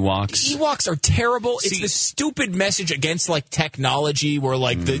dumb Ewoks... The Ewoks are terrible. It's the stupid message against, like, technology where,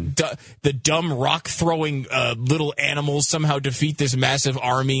 like, the dumb rock-throwing little animals somehow defeat this massive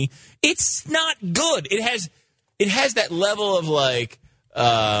army. It's not good. It has that level of, like,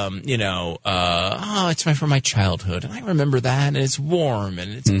 it's from my childhood, and I remember that, and it's warm,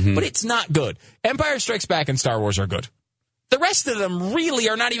 and but it's not good. Empire Strikes Back and Star Wars are good. The rest of them really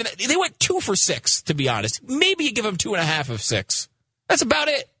are not even... They went 2 for 6, to be honest. Maybe you give them 2.5 of 6. That's about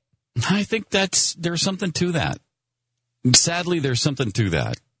it. I think there's something to that. Sadly, there's something to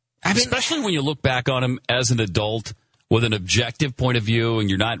that. Especially when you look back on them as an adult with an objective point of view and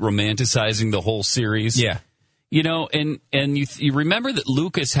you're not romanticizing the whole series. Yeah. You know, and you remember that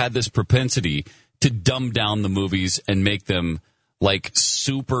Lucas had this propensity to dumb down the movies and make them like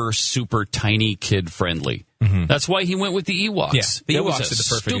super, super tiny kid friendly. Mm-hmm. That's why he went with the Ewoks. Yeah, the Ewoks are the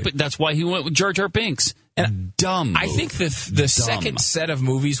perfect. Stupid. That's why he went with Jar Jar Binks. And dumb. I think the second set of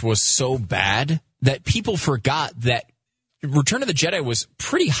movies was so bad that people forgot that Return of the Jedi was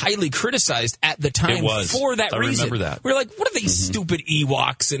pretty highly criticized at the time for that reason. I remember that. We were like, what are these stupid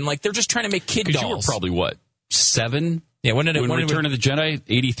Ewoks? And like they're just trying to make kid dolls. You were probably what, 7? Yeah. When Return of the Jedi?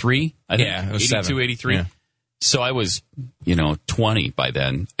 83. I think. Yeah, it was 82, 7. 83. Yeah. So I was, 20 by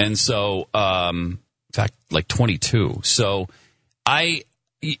then. And so, in fact, like 22. So I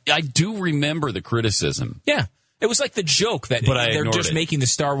do remember the criticism. Yeah. It was like the joke that they're just making the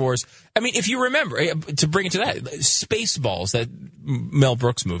Star Wars. I mean, if you remember, to bring it to that, Spaceballs, that Mel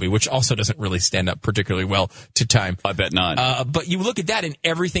Brooks movie, which also doesn't really stand up particularly well to time. I bet not. But you look at that and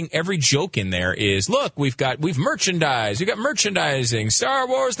every joke in there is, look, we've merchandise. We've got merchandising. Star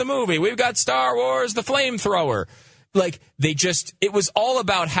Wars the movie. We've got Star Wars the flamethrower. Like, it was all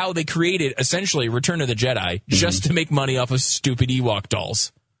about how they created, essentially, Return of the Jedi just to make money off of stupid Ewok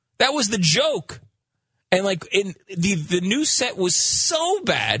dolls. That was the joke. And like the new set was so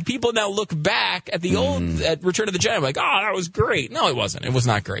bad, people now look back at the old at Return of the Jedi like, oh, that was great. No, it wasn't. It was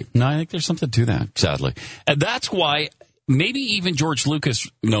not great. No, I think there's something to that, sadly. And that's why maybe even George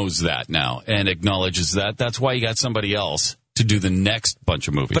Lucas knows that now and acknowledges that. That's why he got somebody else to do the next bunch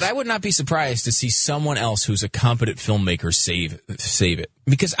of movies. But I would not be surprised to see someone else who's a competent filmmaker save it.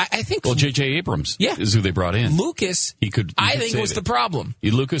 Because I think... Well, J.J. Abrams is who they brought in. Lucas, he was the problem.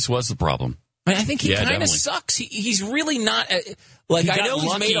 Lucas was the problem. I think he kind of sucks. He's really not... I know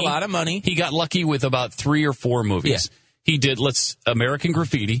he's made a lot of money. He got lucky with about 3 or 4 movies. Yeah. He did American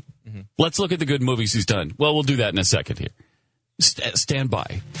Graffiti. Mm-hmm. Let's look at the good movies he's done. Well, we'll do that in a second here. Stand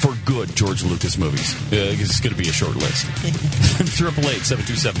by for good George Lucas movies. It's going to be a short list.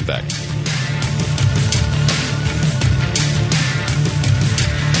 888-727-BECK.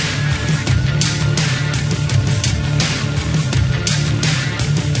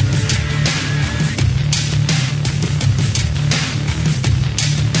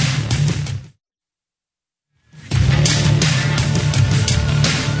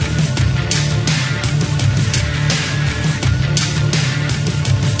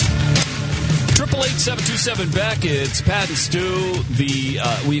 97 back. It's Pat and Stu.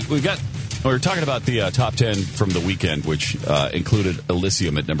 We're talking about the top 10 from the weekend, which included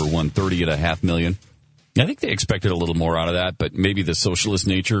Elysium at number 1, $30.5 million. I think they expected a little more out of that, but maybe the socialist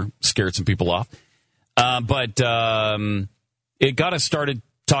nature scared some people off. But it got us started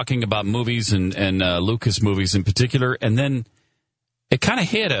talking about movies and Lucas movies in particular, and then it kind of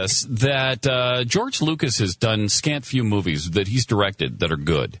hit us that George Lucas has done scant few movies that he's directed that are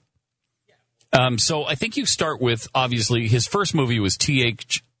good. So I think you start with, obviously, his first movie was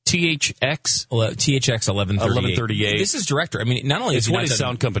THX 1138. This is director. I mean, not only it's what his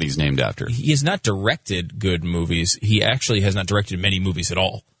sound company's named after. He has not directed good movies. He actually has not directed many movies at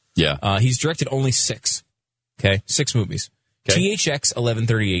all. Yeah. He's directed only 6. Okay, 6 movies. Okay. THX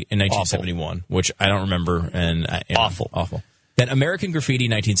 1138 in 1971, which I don't remember, and awful. Then American Graffiti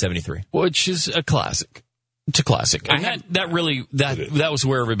 1973, which is a classic. It's a classic. And that was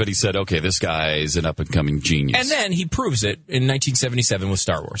where everybody said, okay, this guy is an up-and-coming genius. And then he proves it in 1977 with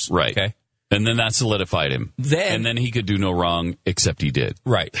Star Wars. Right. Okay. And then that solidified him. And then he could do no wrong, except he did.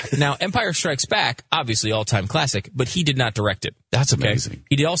 Right. Now, Empire Strikes Back, obviously all-time classic, but he did not direct it. That's amazing.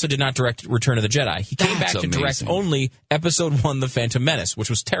 He also did not direct Return of the Jedi. He came back to direct only Episode 1, The Phantom Menace, which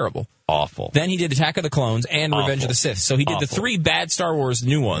was terrible. Awful. Then he did Attack of the Clones and Revenge of the Sith. So he did the 3 bad Star Wars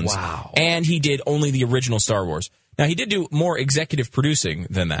new ones. Wow. And he did only the original Star Wars. Now, he did do more executive producing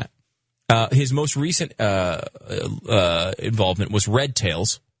than that. His most recent involvement was Red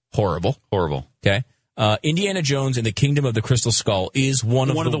Tails. Horrible. Okay. Indiana Jones and the Kingdom of the Crystal Skull is one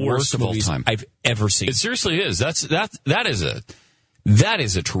of the worst of all movies time I've ever seen. It seriously is. That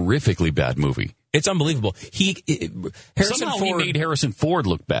is a terrifically bad movie. It's unbelievable. Somehow he made Harrison Ford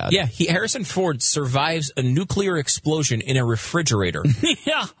look bad. Yeah, Harrison Ford survives a nuclear explosion in a refrigerator.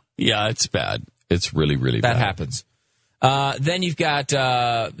 Yeah, it's bad. It's really, really bad. That happens. Then you've got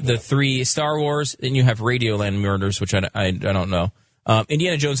the 3 Star Wars. Then you have Radioland Murders, which I don't know.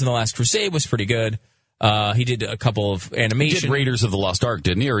 Indiana Jones and the Last Crusade was pretty good. He did a couple of animation. He did Raiders of the Lost Ark,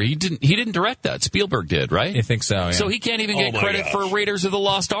 didn't he? Or he didn't direct that. Spielberg did, right? I think so, yeah. So he can't even get credit for Raiders of the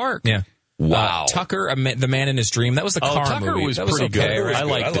Lost Ark. Yeah. Wow. Tucker, The Man in His Dream. That was the car Tucker movie. Was that pretty was okay, good. Right? I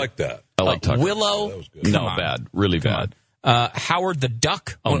liked that. I like Tucker. Willow. No, bad. Really bad. Howard the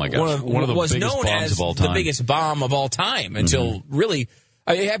Duck. Oh my gosh. One of the was biggest known bombs as of all time. the biggest bomb of all time until really,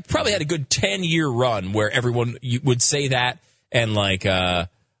 I probably had a good 10-year run where everyone would say that and like,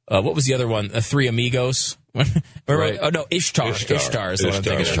 what was the other one? Three Amigos. Right. Oh no, Ishtar is the one I'm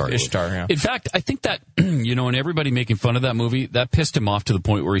thinking of. Ishtar. Yeah. In fact, I think that and everybody making fun of that movie, that pissed him off to the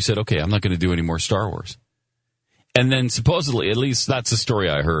point where he said, "Okay, I'm not going to do any more Star Wars." And then supposedly, at least that's the story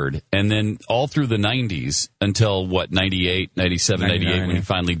I heard. And then all through the 90s until 98, 97, 98 when he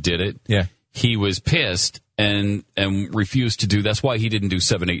finally did it. Yeah. He was pissed and refused to do. That's why he didn't do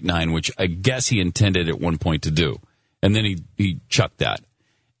 7, 8, 9, which I guess he intended at one point to do. And then he chucked that.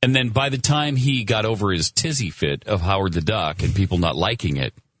 And then by the time he got over his tizzy fit of Howard the Duck and people not liking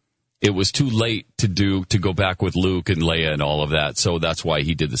it, it was too late to go back with Luke and Leia and all of that. So that's why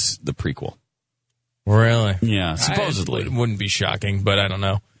he did the prequel. Really? Yeah, supposedly. It wouldn't be shocking, but I don't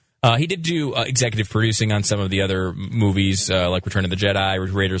know. He did do executive producing on some of the other movies, like Return of the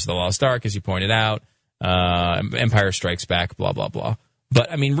Jedi, Raiders of the Lost Ark, as you pointed out, Empire Strikes Back, blah, blah, blah. But,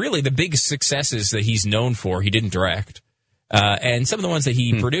 I mean, really, the big successes that he's known for, he didn't direct. And some of the ones that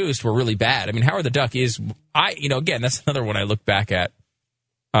he produced were really bad. I mean, Howard the Duck is, again, that's another one I look back at,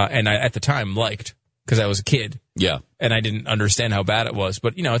 and I, at the time, liked, because I was a kid. Yeah. And I didn't understand how bad it was.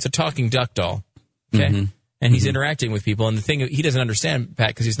 But, it's a talking duck doll. Okay. Mm-hmm. And he's interacting with people. And the thing, he doesn't understand, Pat,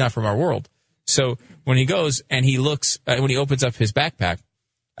 because he's not from our world. So when he goes and he looks, when he opens up his backpack,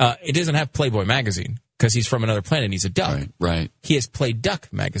 it doesn't have Playboy magazine because he's from another planet and he's a duck. Right. He has Play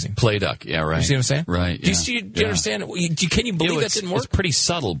Duck magazine. Play Duck, yeah, right. You see what I'm saying? Right. Yeah. Do you understand? Can you believe that didn't work? It's pretty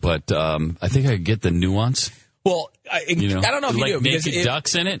subtle, but I think I get the nuance. Well, I don't know if you do. Naked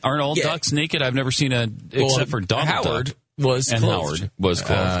ducks in it? Aren't all ducks naked? I've never seen except for Donald Howard. Duck. Howard was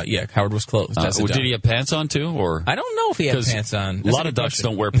clothed. Howard was clothed. Did he have pants on too? Or I don't know if he had pants on. A lot of ducks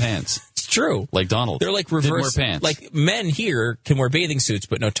don't wear pants. It's true. Like Donald. They're like reverse. Didn't wear pants. Like men here can wear bathing suits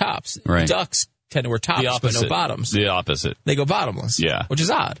but no tops. Right. Ducks tend to wear tops but no bottoms. The opposite. They go bottomless. Yeah. Which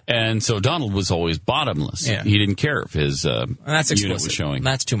is odd. And so Donald was always bottomless. Yeah. He didn't care if his that's unit explicit. was showing.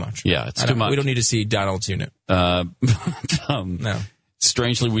 That's too much. Yeah, it's too much. We don't need to see Donald's unit. No.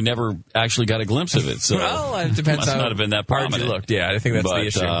 Strangely, we never actually got a glimpse of it. So well, it depends. Must not have been that prominent. You looked. Yeah, I think that's the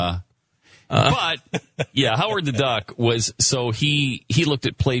issue. But yeah, Howard the Duck was he looked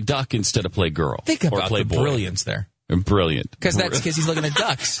at Play Duck instead of Play Girl. Think about Play the Boy. Brilliance there. Brilliant. Because he's looking at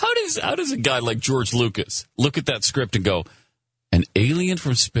ducks. How does a guy like George Lucas look at that script and go, An alien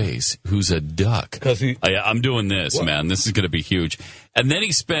from space who's a duck. I'm doing this, man. This is going to be huge. And then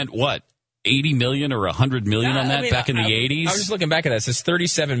he spent, what, 80 million or 100 million on that back in the 80s? I was just looking back at that. It says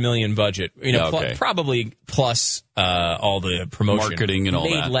 37 million budget. Probably plus all the promotion. Marketing and all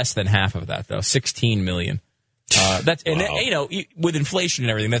that. Made less than half of that, though. 16 million. That's and with inflation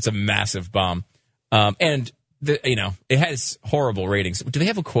and everything, that's a massive bomb. And it has horrible ratings. Do they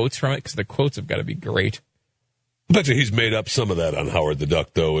have quotes from it? Because the quotes have got to be great. I bet you he's made up some of that on Howard the Duck,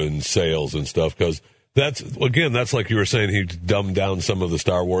 though, in sales and stuff, because that's like you were saying, he dumbed down some of the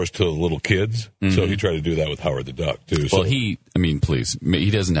Star Wars to little kids, so he tried to do that with Howard the Duck, too. Well, please,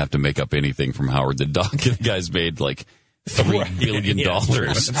 he doesn't have to make up anything from Howard the Duck. The guy's made, like, $3 billion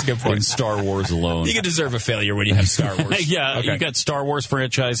in Star Wars alone. You deserve a failure when you have Star Wars. You got Star Wars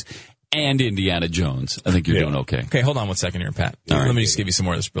franchise and Indiana Jones. I think you're doing okay. Okay, hold on one second here, Pat. Let me just give you some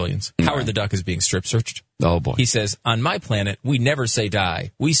more of this brilliance. Howard the Duck is being strip searched. Oh, boy. He says, on my planet, we never say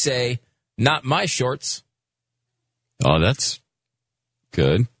die. We say, not my shorts. Oh, that's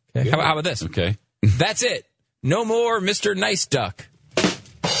good. Okay. How about this? Okay. That's it. No more Mr. Nice Duck.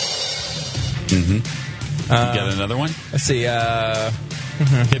 You got another one? Let's see.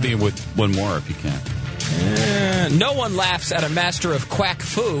 Hit me with one more if you can. No one laughs at a master of quack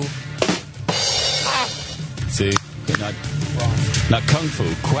fu. See? Not kung fu.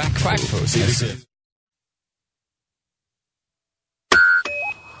 Quack fu. See?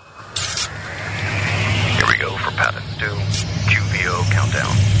 Here we go for Pat and Stu. QVO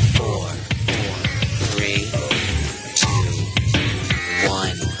countdown. 4, 3, 2,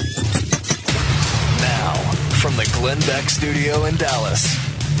 1. Now, from the Glenn Beck Studio in Dallas.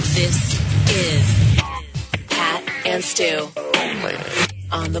 This is Pat and Stu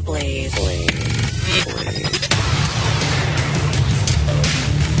on the Blaze.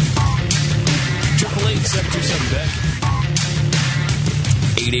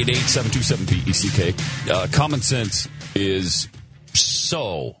 888-727-BECK. 888-727-BECK. Common sense is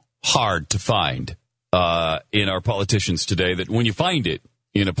so hard to find in our politicians today that when you find it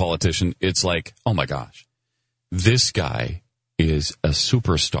in a politician, it's like, oh my gosh, this guy is a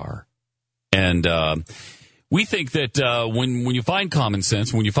superstar. And we think that when you find common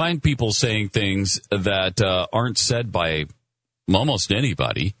sense, when you find people saying things that aren't said by almost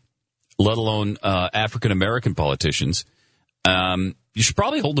anybody, let alone African-American politicians, you should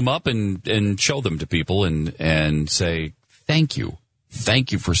probably hold them up and show them to people and say, thank you.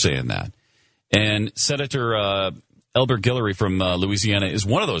 Thank you for saying that. And Senator Elbert Guillory from Louisiana is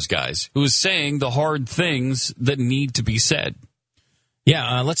one of those guys who is saying the hard things that need to be said.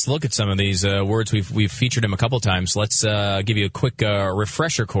 Yeah, let's look at some of these words. We've featured him a couple times. Let's give you a quick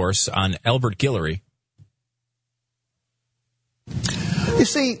refresher course on Elbert Guillory. You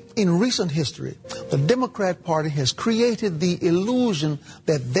see, in recent history, the Democrat Party has created the illusion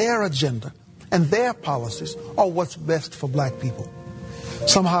that their agenda and their policies are what's best for black people.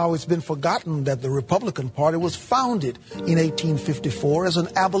 Somehow it's been forgotten that the Republican Party was founded in 1854 as an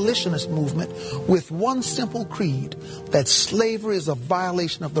abolitionist movement with one simple creed, that slavery is a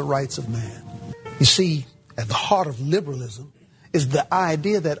violation of the rights of man. You see, at the heart of liberalism is the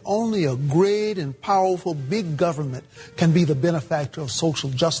idea that only a great and powerful big government can be the benefactor of social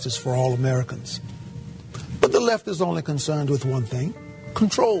justice for all Americans. But the left is only concerned with one thing,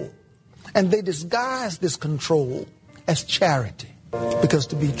 control. And they disguise this control as charity. Because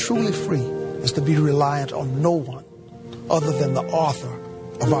to be truly free is to be reliant on no one other than the author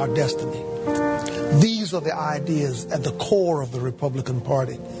of our destiny. These are the ideas at the core of the Republican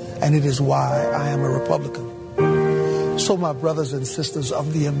Party, and it is why I am a Republican. So, my brothers and sisters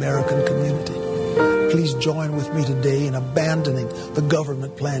of the American community, please join with me today in abandoning the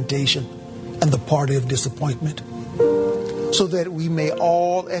government plantation and the party of disappointment, so that we may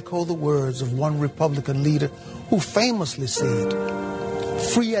all echo the words of one Republican leader who famously said,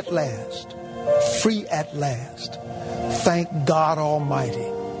 "Free at last, free at last. Thank God Almighty,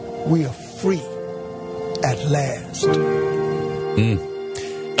 we are free at last."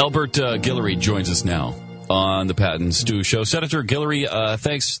 Elbert Guillory joins us now on the Pat and Stu Show. Senator Guillory,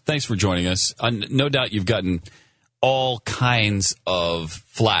 thanks for joining us. No doubt you've gotten all kinds of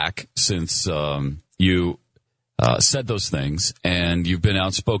flack since you said those things, and you've been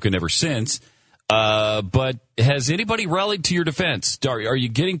outspoken ever since. But has anybody rallied to your defense? Are you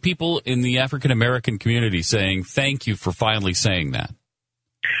getting people in the African-American community saying, thank you for finally saying that?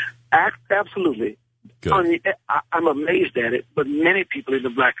 Absolutely. Good. I mean, I'm amazed at it, but many people in the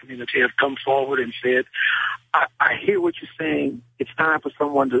black community have come forward and said, I hear what you're saying. It's time for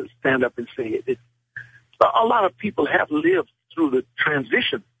someone to stand up and say it. A lot of people have lived through the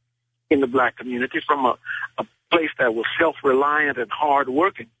transition in the black community, from a place that was self-reliant and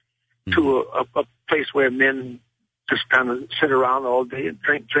hard-working to a place where men just kind of sit around all day and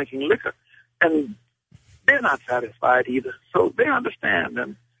drinking liquor. And they're not satisfied either. So they understand.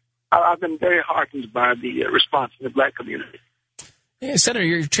 And I've been very heartened by the response in the black community. Yeah, Senator,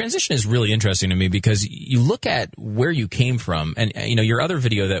 your transition is really interesting to me because you look at where you came from, and your other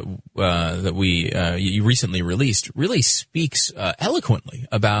video that you recently released really speaks eloquently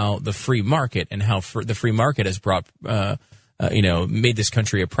about the free market and how the free market has brought made this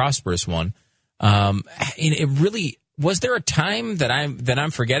country a prosperous one. And it really was there a time that I'm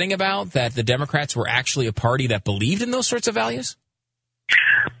forgetting about that the Democrats were actually a party that believed in those sorts of values?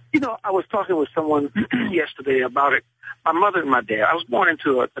 I was talking with someone yesterday about it. My mother and my dad. I was born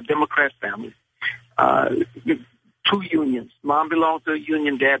into a Democrat family. 2 unions. Mom belonged to a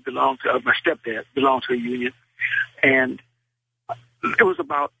union. Dad belonged to my stepdad belonged to a union, and it was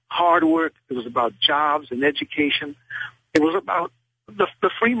about hard work. It was about jobs and education. It was about the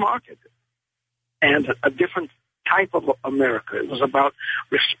free market and a different type of America. It was about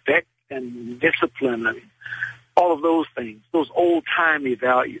respect and discipline and all of those things, those old-timey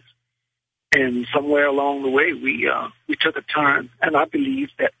values. And somewhere along the way, we took a turn, and I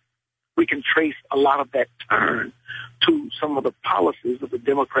believe that we can trace a lot of that turn to some of the policies of the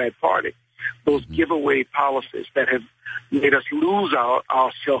Democrat Party, those giveaway policies that have made us lose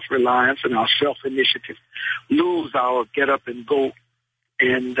our self-reliance and our self-initiative, lose our get-up-and-go,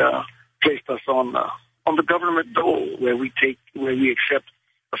 and placed us on the government dole where we accept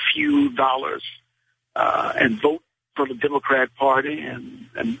a few dollars and vote for the Democrat Party, and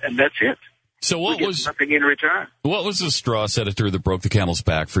that's it. So what was nothing in return? What was the straw, Senator, that broke the camel's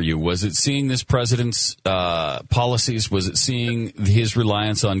back for you? Was it seeing this president's policies? Was it seeing his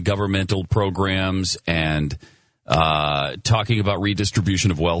reliance on governmental programs and talking about redistribution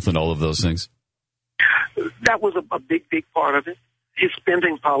of wealth and all of those things? That was a big part of it. His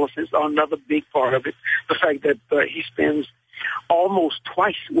spending policies are another big part of it. The fact that he spends almost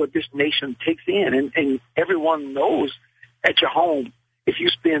twice what this nation takes in, and everyone knows at your home, if you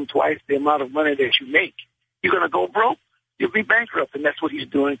spend twice the amount of money that you make, you're going to go broke. You'll be bankrupt, and that's what he's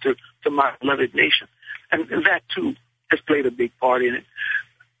doing to my beloved nation. And that, too, has played a big part in it.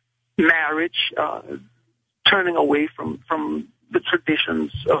 Marriage, turning away from the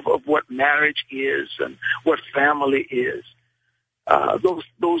traditions of what marriage is and what family is.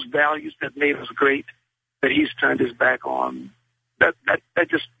 Those values that made us great, that he's turned his back on, that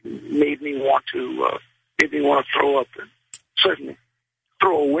just made me want to throw up and certainly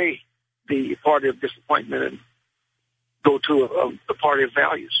throw away the party of disappointment and go to the party of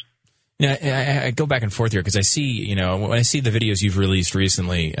values. Yeah, I go back and forth here because I see, when I see the videos you've released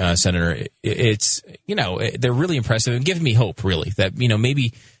recently, Senator, it's, they're really impressive and giving me hope, really, that,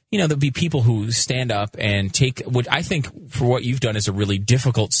 maybe, there'll be people who stand up and take what I think for what you've done is a really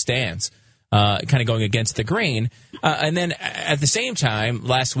difficult stance, kind of going against the grain. And then at the same time,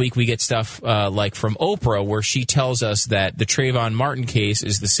 last week we get stuff like from Oprah where she tells us that the Trayvon Martin case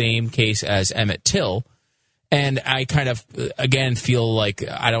is the same case as Emmett Till. And I kind of, again, feel like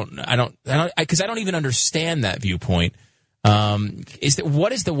because I don't even understand that viewpoint.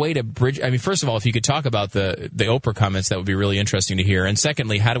 What is the way to bridge? I mean, first of all, if you could talk about the Oprah comments, that would be really interesting to hear. And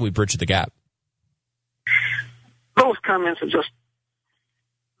secondly, how do we bridge the gap? Those comments are just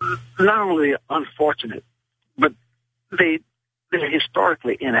not only unfortunate, but they're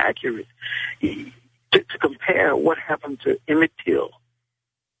historically inaccurate. To compare what happened to Emmett Till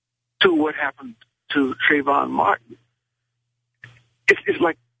to what happened to Trayvon Martin, it's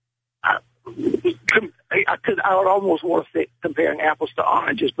like I would almost want to say comparing apples to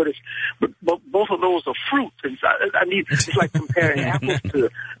oranges, but both of those are fruit. And it's like comparing apples to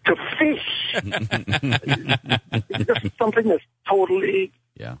fish. It's just something that's totally,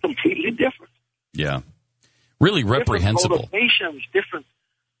 completely different. Yeah, really reprehensible. Different motivations, different,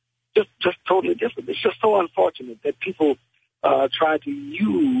 just totally different. It's just so unfortunate that people try to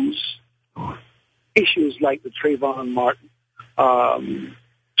use issues like the Trayvon Martin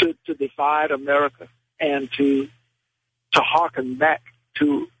to divide America and to harken back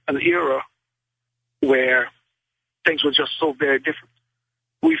to an era where things were just so very different.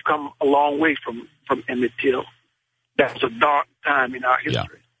 We've come a long way from Emmett Till. That's a dark time in our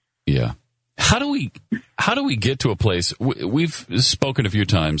history. Yeah. How do we get to a place? We've spoken a few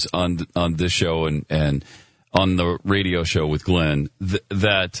times on this show and on the radio show with Glenn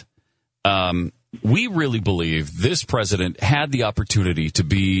that we really believe this president had the opportunity to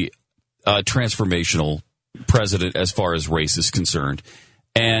be a transformational president as far as race is concerned.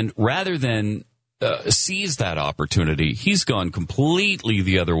 And rather than seized that opportunity. He's gone completely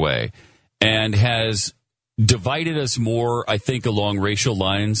the other way and has divided us more, I think, along racial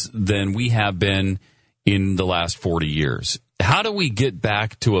lines than we have been in the last 40 years. How do we get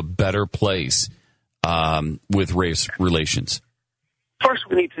back to a better place with race relations? First,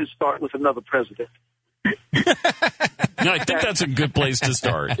 we need to start with another president. No, I think that's a good place to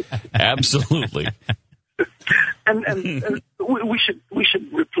start. Absolutely. And we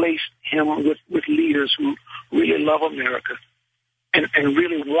should replace him with leaders who really love America and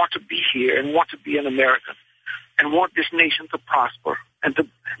really want to be here and want to be an American and want this nation to prosper and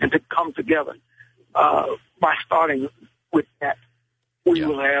to come together. By starting with that, we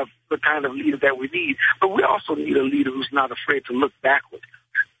will have the kind of leader that we need. But we also need a leader who's not afraid to look backward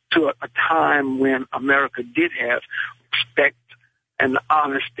to a time when America did have respect and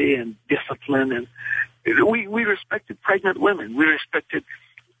honesty and discipline, and we respected pregnant women. We respected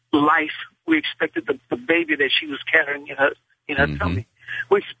life. We respected the baby that she was carrying in her tummy.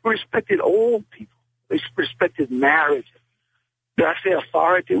 We respected old people. We respected marriage. Did I say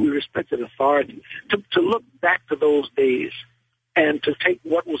authority? We respected authority. To look back to those days and to take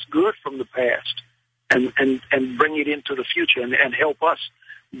what was good from the past and bring it into the future and help us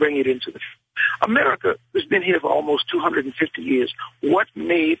bring it into the future. America has been here for almost 250 years. What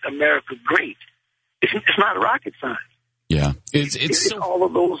made America great? It's not rocket science. Yeah. It's all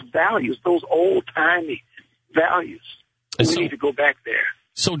of those values, those old-timey values. We need to go back there.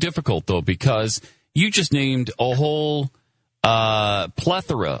 So difficult, though, because you just named a whole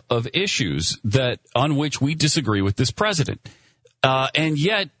plethora of issues on which we disagree with this president. And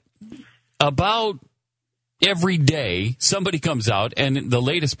yet, about every day, somebody comes out, and the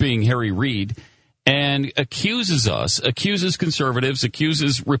latest being Harry Reid, and accuses conservatives,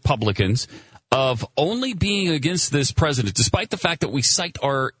 accuses Republicans of only being against this president, despite the fact that we cite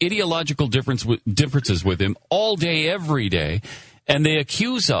our ideological differences with him all day, every day. And they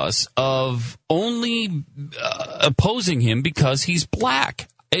accuse us of only opposing him because he's black.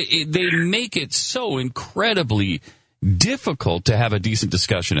 They make it so incredibly difficult to have a decent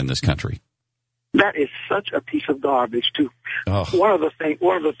discussion in this country. That is such a piece of garbage, too. Oh. One of the things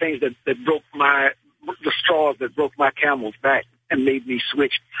that broke the straws that broke my camel's back and made me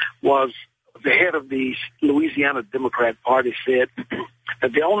switch was the head of the Louisiana Democrat Party said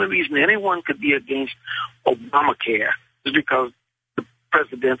that the only reason anyone could be against Obamacare is because the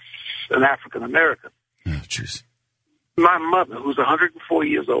president's an African American. Oh, jeez. My mother, who's 104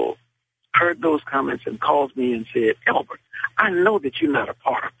 years old, heard those comments and called me and said, Albert, I know that you're not a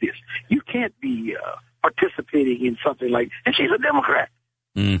part of this. You can't be participating in something like, and she's a Democrat,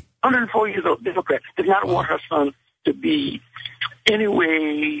 104 years old Democrat, did not want her son to be any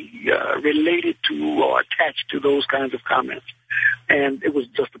way related to or attached to those kinds of comments. And it was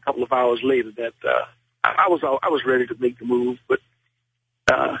just a couple of hours later that I was ready to make the move, but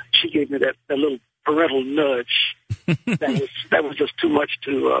she gave me that little parental nudge that was just too much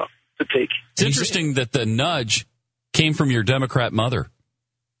to take. It's interesting that the nudge came from your Democrat mother.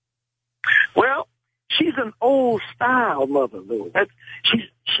 Well, she's an old-style mother, though.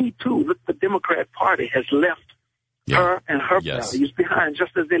 She too, the Democrat Party has left her and her values behind,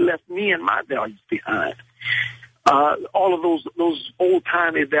 just as they left me and my values behind. All of those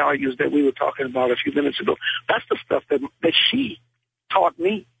old-timey values that we were talking about a few minutes ago, that's the stuff that she taught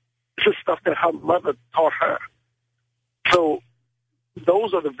me. It's the stuff that her mother taught her. So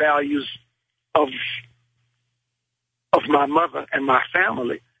those are the values of my mother and my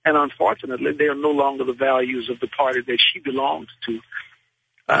family. And unfortunately, they are no longer the values of the party that she belongs to.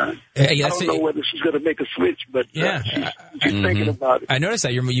 I don't know whether she's going to make a switch, but she's thinking about it. I noticed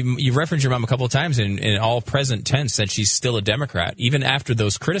that you referenced your mom a couple of times in all present tense that she's still a Democrat, even after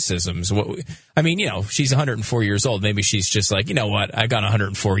those criticisms. I mean, she's 104 years old. Maybe she's just like, you know what, I got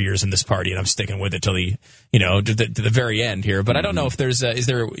 104 years in this party, and I'm sticking with it till to the very end here. But I don't know if there's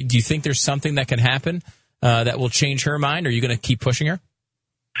do you think there's something that can happen that will change her mind? Are you going to keep pushing her?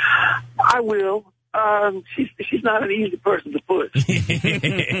 I will. She's not an easy person to push.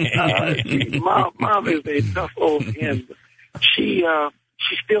 Mom is a tough old hen. She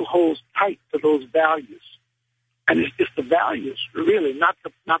still holds tight to those values, and it's the values really, not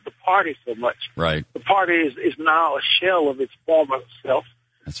the party so much. Right. The party is now a shell of its former self.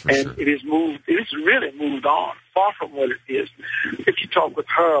 That's for sure. It has moved. It has really moved on, far from what it is. If you talk with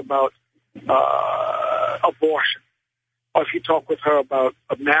her about abortion, or if you talk with her about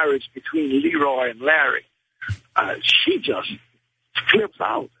a marriage between Leroy and Larry, she just flips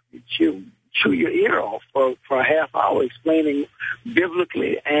out. She'll chew your ear off for a half hour explaining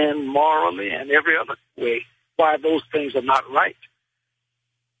biblically and morally and every other way why those things are not right.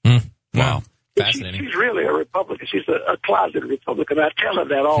 Wow. Fascinating. She's really a Republican. She's a closet Republican. I tell her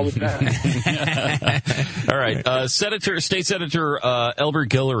that all the time. All right. State Senator Elbert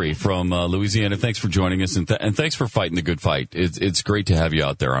Guillory from Louisiana, thanks for joining us, and thanks for fighting the good fight. It's great to have you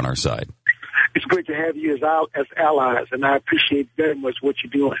out there on our side. It's great to have you as allies, and I appreciate very much what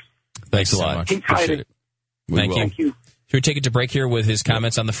you're doing. Thanks a lot. Keep fighting. Thank you. Should we take it to break here with his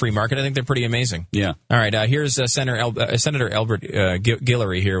comments on the free market? I think they're pretty amazing. Yeah. All right. Here's Senator Elbert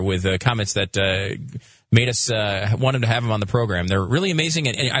Guillory here with comments that made us wanted to have him on the program. They're really amazing,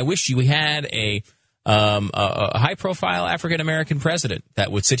 and I wish we had a high-profile African-American president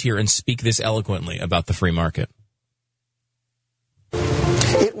that would sit here and speak this eloquently about the free market.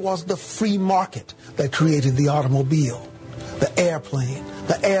 It was the free market that created the automobile, the airplane,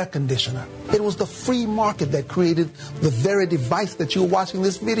 the air conditioner. It was the free market that created the very device that you're watching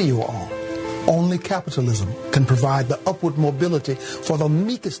this video on. Only capitalism can provide the upward mobility for the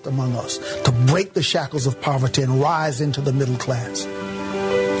meekest among us to break the shackles of poverty and rise into the middle class.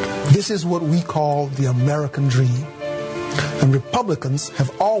 This is what we call the American dream. And Republicans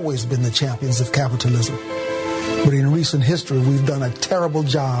have always been the champions of capitalism. But in recent history, we've done a terrible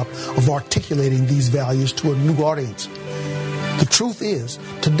job of articulating these values to a new audience. The truth is,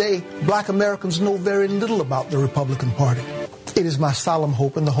 today, black Americans know very little about the Republican Party. It is my solemn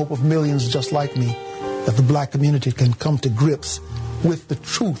hope and the hope of millions just like me that the black community can come to grips with the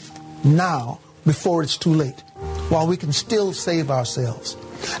truth now before it's too late, while we can still save ourselves.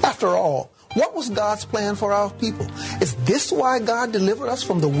 After all, what was God's plan for our people? Is this why God delivered us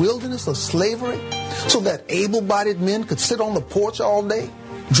from the wilderness of slavery? So that able-bodied men could sit on the porch all day,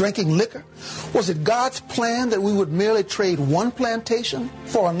 drinking liquor? Was it God's plan that we would merely trade one plantation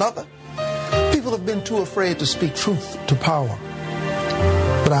for another? People have been too afraid to speak truth to power.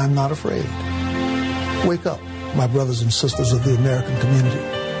 But I'm not afraid. Wake up, my brothers and sisters of the American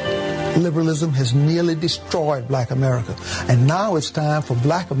community. Liberalism has nearly destroyed black America, and now it's time for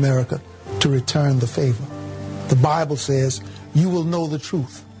black America to return the favor. The Bible says, you will know the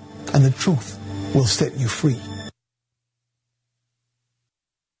truth, and the truth will set you free.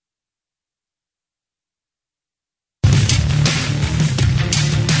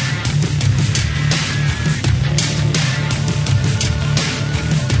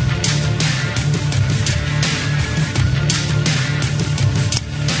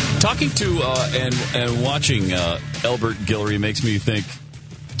 Talking to and watching Elbert Guillory makes me think,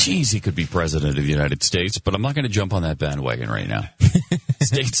 geez, he could be president of the United States, but I'm not going to jump on that bandwagon right now.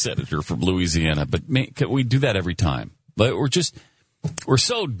 State senator from Louisiana, but can we do that every time? But we're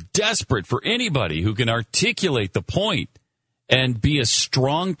so desperate for anybody who can articulate the point and be a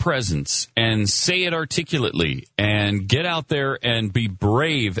strong presence and say it articulately and get out there and be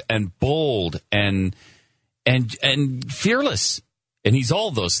brave and bold and fearless. And he's all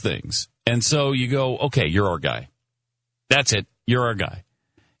those things. And so you go, okay, you're our guy. That's it. You're our guy.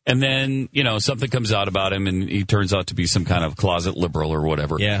 And then, something comes out about him and he turns out to be some kind of closet liberal or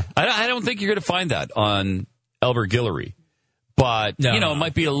whatever. Yeah. I don't think you're going to find that on Elbert Guillory. But, it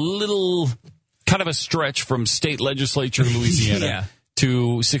might be a little kind of a stretch from state legislature Louisiana to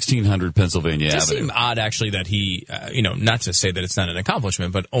 1600 Pennsylvania Avenue. It does seem odd, actually, that he, not to say that it's not an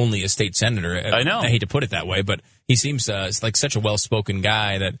accomplishment, but only a state senator. I know. I hate to put it that way, but he seems like such a well-spoken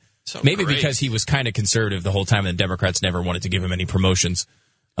guy that maybe great. Because he was kind of conservative the whole time and the Democrats never wanted to give him any promotions.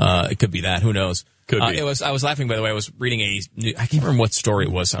 It could be that. Who knows? Could be. I was laughing, by the way. I was reading I can't remember what story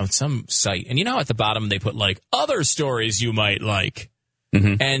it was on some site. And at the bottom they put, other stories you might like.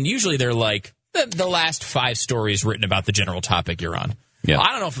 Mm-hmm. And usually they're the last 5 stories written about the general topic you're on. Yeah.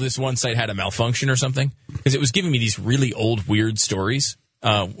 I don't know if this one site had a malfunction or something, because it was giving me these really old, weird stories,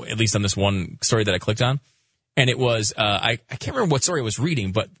 at least on this one story that I clicked on. And it was, I can't remember what story I was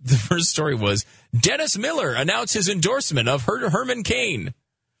reading, but the first story was, Dennis Miller announced his endorsement of Herman Cain.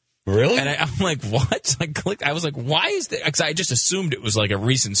 Really? And I'm like, what? I clicked. I was like, why is that? Because I just assumed it was like a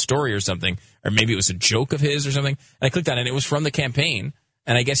recent story or something, or maybe it was a joke of his or something. And I clicked on it, and it was from the campaign.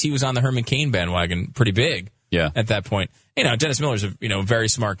 And I guess he was on the Herman Cain bandwagon pretty big. Yeah. At that point, Dennis Miller's a very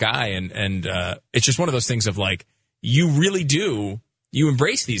smart guy, and it's just one of those things of you really do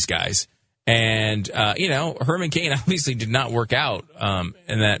embrace these guys, and Herman Cain obviously did not work out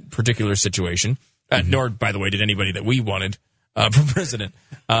in that particular situation, nor, by the way, did anybody that we wanted for president.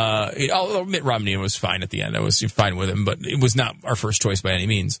 Although Mitt Romney was fine at the end, I was fine with him, but it was not our first choice by any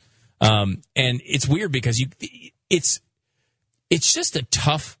means. And it's weird because it's just a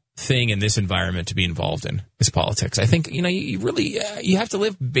tough thing in this environment to be involved in, is politics. I think you really you have to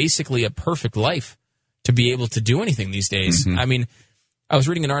live basically a perfect life to be able to do anything these days. Mm-hmm. I mean, I was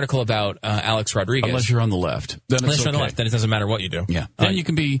reading an article about Alex Rodriguez. Unless you're on the left. Then it's okay. On the left, then it doesn't matter what you do. Yeah. Then you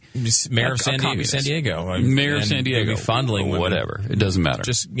can be mayor of San Diego. Mayor of San Diego. Be fondling women. Whatever. It doesn't matter.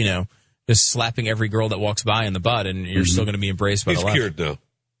 Just, just slapping every girl that walks by in the butt, and you're still going to be embraced by the left. He's cured now.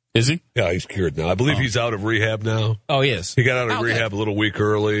 Is he? Yeah, he's cured now. I believe he's out of rehab now. Oh, he is? He got out of rehab a little week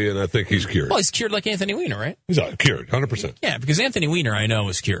early, and I think he's cured. Well, he's cured like Anthony Weiner, right? He's cured, 100%. Yeah, because Anthony Weiner, I know,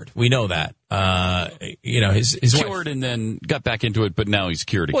 is cured. We know that. His cured and then got back into it, but now he's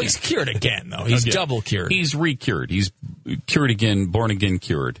cured again. Well, he's cured again, though. He's double cured. He's re-cured. He's cured again, born again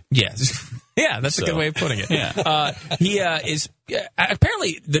cured. Yes. Yeah, that's a good way of putting it. Yeah. He is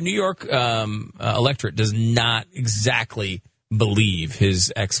apparently the New York electorate does not exactly believe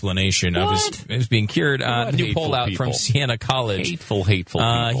his explanation of his being cured. New poll out from Siena College. Hateful people.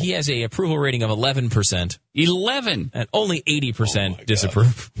 He has a approval rating of 11%. 11? And only 80%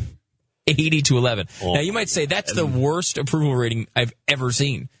 disapprove. 80 to 11. Now, you might say that's the worst approval rating I've ever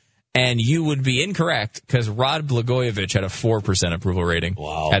seen. And you would be incorrect because Rod Blagojevich had a 4% approval rating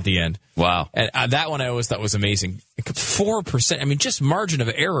at the end. Wow. And that one I always thought was amazing. 4%. I mean, just margin of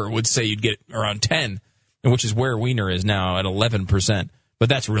error would say you'd get around 10, which is where Weiner is now at 11%. But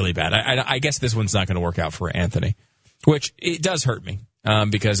that's really bad. I guess this one's not going to work out for Anthony, which it does hurt me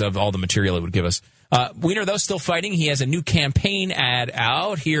because of all the material it would give us. Weiner, though, still fighting. He has a new campaign ad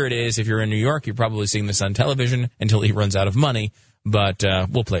out. Here it is. If you're in New York, you're probably seeing this on television until he runs out of money. But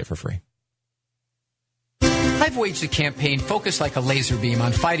we'll play it for free. I've waged a campaign focused like a laser beam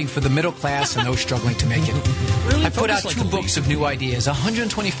on fighting for the middle class and those struggling to make it. Really? I put out 2 books of new ideas,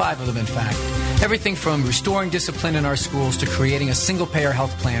 125 of them, in fact. Everything from restoring discipline in our schools to creating a single-payer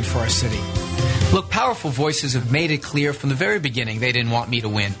health plan for our city. Look, powerful voices have made it clear from the very beginning they didn't want me to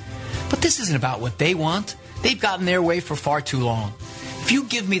win. But this isn't about what they want. They've gotten their way for far too long. If you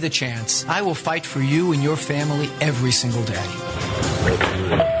give me the chance, I will fight for you and your family every single day.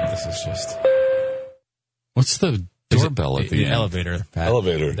 This is just... What's the doorbell at the elevator, Pat.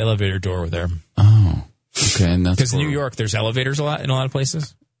 Elevator. The elevator door over there. Oh, okay. And that's because in New York, there's elevators in a lot of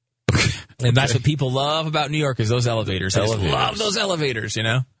places. And that's what people love about New York is those elevators. I just love those elevators,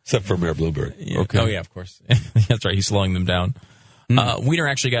 Except for Mayor Bloomberg. Yeah. Okay. Oh, yeah, of course. That's right. He's slowing them down. Weiner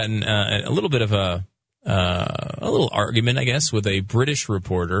actually got in a little bit of a little argument, I guess, with a British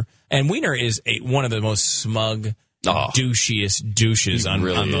reporter. And Weiner is one of the most smug, douchiest douches on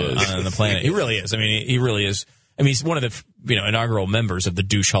the planet. He really is. I mean, he really is. I mean, he's one of the inaugural members of the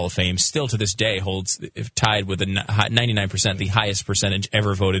Douche Hall of Fame. Still to this day holds tied with the 99%, the highest percentage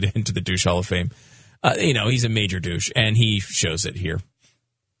ever voted into the Douche Hall of Fame. He's a major douche, and he shows it here.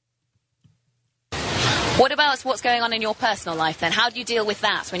 What about what's going on in your personal life then? How do you deal with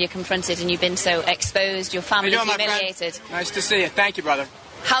that when you're confronted and you've been so exposed, your family's humiliated? Nice to see you. Thank you, brother.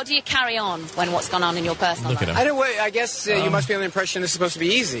 How do you carry on when what's gone on in your personal life? I guess you must be under the impression this is supposed to be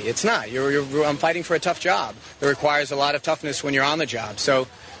easy. It's not. I'm fighting for a tough job. It requires a lot of toughness when you're on the job. So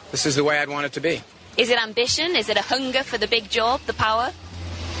this is the way I'd want it to be. Is it ambition? Is it a hunger for the big job, the power?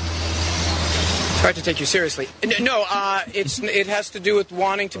 Try to take you seriously. No, it has to do with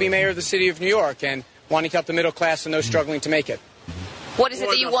wanting to be mayor of the city of New York and wanting to help the middle class and those struggling to make it. What is it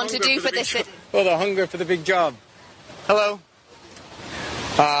that you want to do for this city? Well, the hunger for the big job. Hello?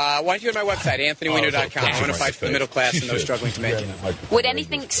 Why don't you go to my website, anthonyweiner.com. I want to fight for the middle class and those struggling to make it. Would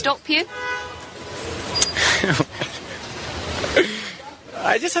anything stop you?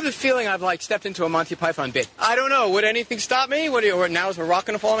 I just have a feeling I've stepped into a Monty Python bit. I don't know. Would anything stop me? Now is a rock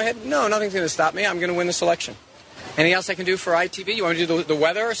going to fall on my head? No, nothing's going to stop me. I'm going to win this election. Anything else I can do for ITV? You want me to do the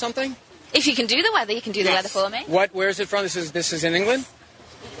weather or something? If you can do the weather, you can do the weather for me. Where is it from? This is in England?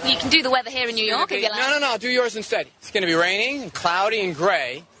 You can do the weather here in New York if you like. No. Do yours instead. It's going to be raining and cloudy and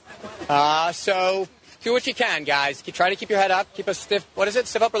gray. So do what you can, guys. Try to keep your head up. Keep a stiff,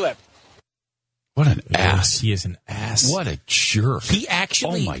 stiff upper lip. What an ass. He is an ass. What a jerk. He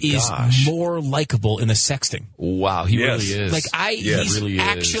actually is more likable in the sexting. Wow, he really is. He really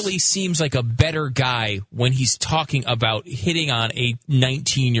actually seems like a better guy when he's talking about hitting on a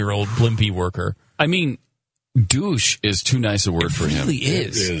 19-year-old blimpie worker. I mean, douche is too nice a word for him. It really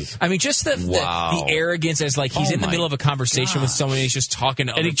is. It is. I mean, just the arrogance as he's in the middle of a conversation with someone and he's just talking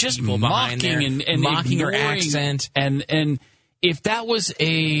to other people behind there, and mocking her accent. And if that was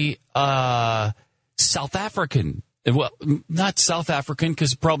a South African, well, not South African,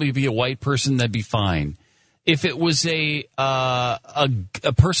 because probably be a white person, that'd be fine. If it was a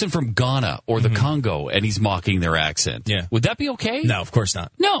person from Ghana or the Congo and he's mocking their accent, would that be okay? No, of course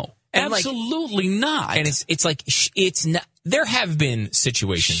not. No, absolutely not. And it's not. There have been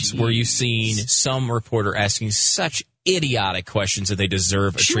situations where you've seen some reporter asking such idiotic questions that they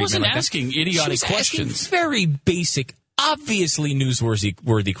deserve a treatment. She wasn't asking idiotic questions. Asking very basic, obviously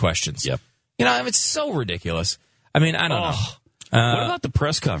newsworthy questions. Yep. You know, it's so ridiculous. I mean, I don't know. What about the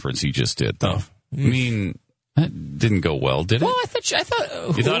press conference he just did, though? I mean, that didn't go well, did it? Well, I thought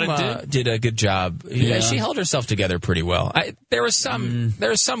you thought it did a good job. Yeah, she held herself together pretty well. There was some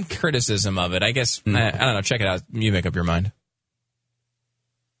criticism of it. I guess I don't know. Check it out. You make up your mind.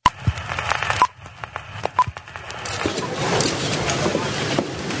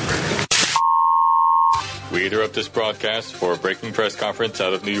 We interrupt this broadcast for a breaking press conference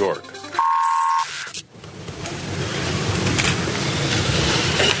out of New York.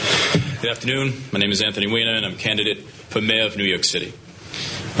 Good afternoon. My name is Anthony Weiner, and I'm candidate for mayor of New York City.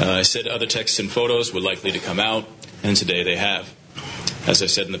 I said other texts and photos were likely to come out, and today they have. As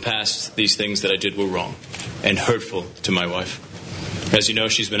I've said in the past, these things that I did were wrong and hurtful to my wife. As you know,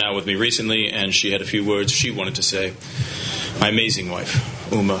 she's been out with me recently, and she had a few words she wanted to say. My amazing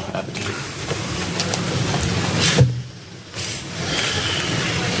wife, Uma Abedin.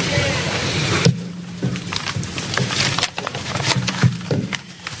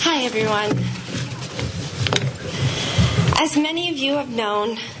 Hi, everyone. As many of you have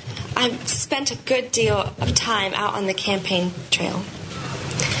known, I've spent a good deal of time out on the campaign trail.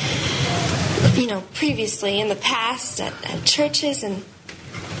 You know, previously, in the past, at churches and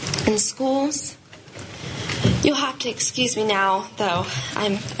in schools. You'll have to excuse me now, though.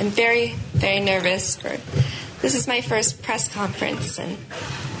 I'm very, very nervous. This is my first press conference, and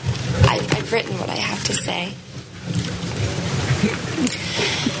I've written what I have to say.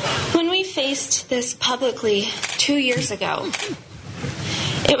 When we faced this publicly 2 years ago,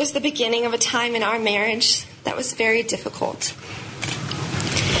 it was the beginning of a time in our marriage that was very difficult.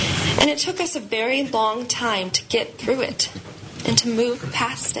 And it took us a very long time to get through it and to move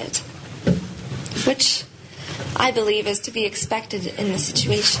past it, which I believe is to be expected in this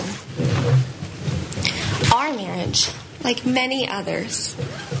situation. Our marriage, like many others,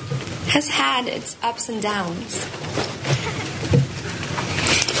 has had its ups and downs.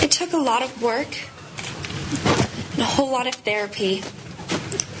 It took a lot of work and a whole lot of therapy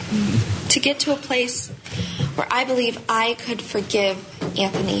to get to a place where I believe I could forgive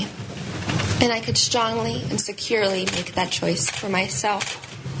Anthony, and I could strongly and securely make that choice for myself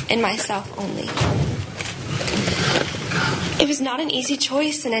and myself only. It was not an easy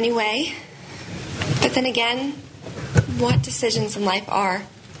choice in any way, but then again, what decisions in life are?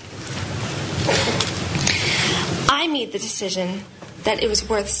 I made the decision that it was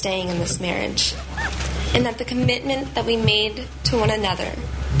worth staying in this marriage, and that the commitment that we made to one another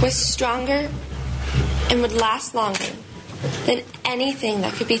was stronger and would last longer than anything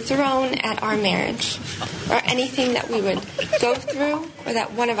that could be thrown at our marriage, or anything that we would go through or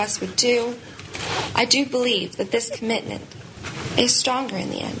that one of us would do. I do believe that this commitment is stronger in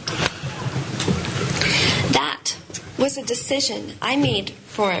the end. That was a decision I made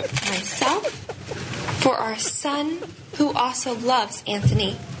for myself, for our son, who also loves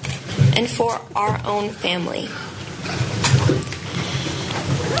Anthony, and for our own family.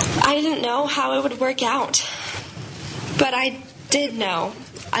 I didn't know how it would work out, but I did know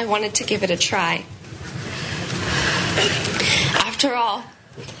I wanted to give it a try. After all,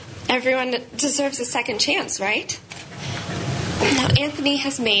 everyone deserves a second chance, right? Now, Anthony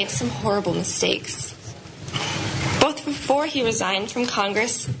has made some horrible mistakes, both before he resigned from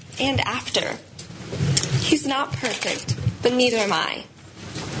Congress and after. He's not perfect, but neither am I.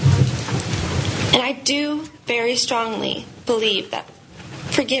 And I do very strongly believe that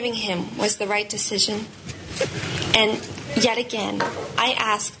forgiving him was the right decision. And yet again, I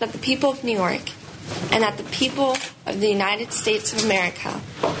ask that the people of New York and that the people of the United States of America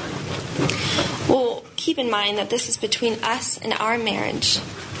will keep in mind that this is between us and our marriage,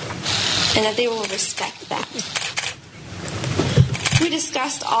 and that they will respect that. We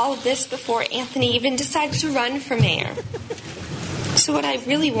discussed all of this before Anthony even decided to run for mayor. So what I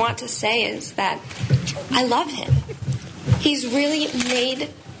really want to say is that I love him. He's really made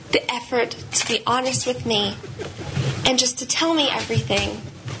the effort to be honest with me and just to tell me everything.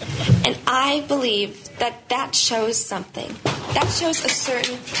 And I believe that that shows something. That shows a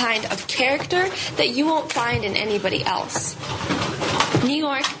certain kind of character that you won't find in anybody else. New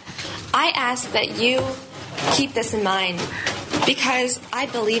York, I ask that you keep this in mind, because I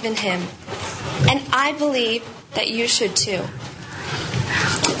believe in him, and I believe that you should too.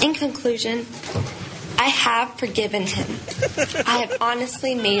 In conclusion, I have forgiven him. I have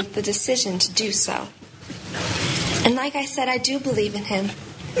honestly made the decision to do so. And like I said, I do believe in him.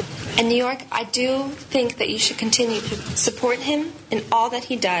 And New York, I do think that you should continue to support him in all that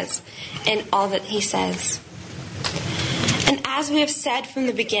he does and all that he says. And as we have said from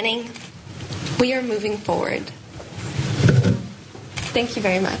the beginning, we are moving forward. Thank you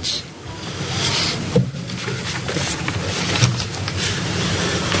very much.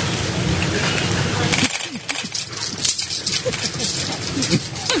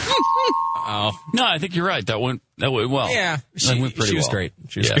 Oh no, I think you're right. That went well. Yeah, that went pretty she was well. great.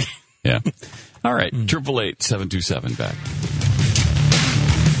 She was great. Yeah. All right, 888-727 back.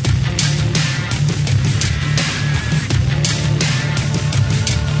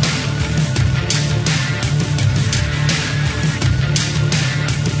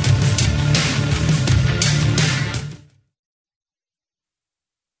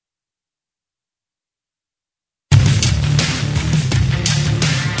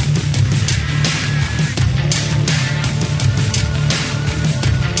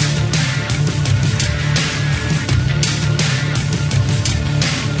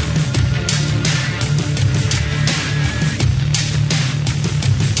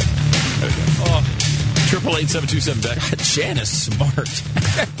 Triple 8-727 back. Janice Smart.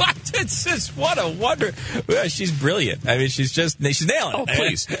 It's just what a wonder. Well, she's brilliant. I mean, she's nailing it. Oh,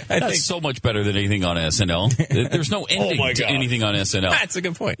 please. I That's think so much better than anything on SNL. There's no ending to anything on SNL. That's a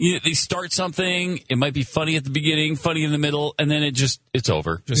good point. They start something, it might be funny at the beginning, funny in the middle, and then it's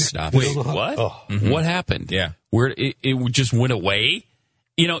over. Just stop. Wait, what? Oh. What happened? Yeah. Where it just went away?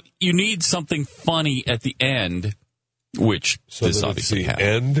 You need something funny at the end, which this obviously the had.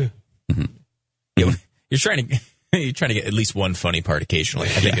 End? Mm-hmm. Yeah, you're trying to get at least one funny part occasionally.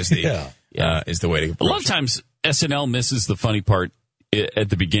 I think is the way to. A lot of times SNL misses the funny part at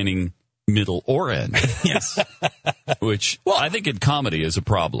the beginning, middle, or end. Yes, which I think in comedy is a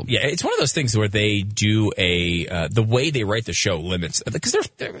problem. Yeah, it's one of those things where they do the way they write the show limits, because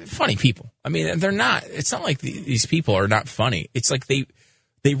they're funny people. I mean, they're not. It's not like these people are not funny. It's like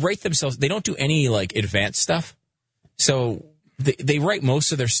they write themselves. They don't do any like advanced stuff, so they write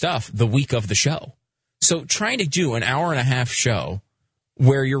most of their stuff the week of the show. So trying to do an hour and a half show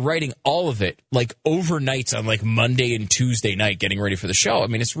where you're writing all of it like overnights on like Monday and Tuesday night getting ready for the show. I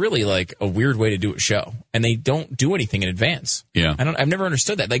mean, it's really like a weird way to do a show, and they don't do anything in advance. Yeah. I've never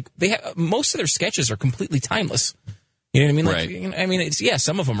understood that. Like most of their sketches are completely timeless. You know what I mean? Like, right. I mean,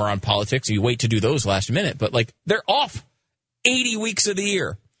 some of them are on politics. You wait to do those last minute, but like they're off 80 weeks of the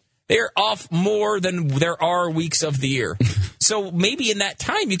year. They're off more than there are weeks of the year. So maybe in that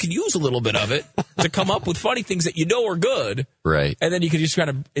time you could use a little bit of it to come up with funny things that you know are good. Right. And then you could just kind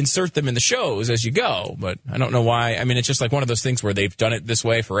of insert them in the shows as you go. But I don't know why. I mean, it's just like one of those things where they've done it this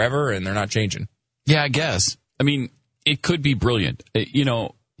way forever and they're not changing. Yeah, I guess. I mean, it could be brilliant.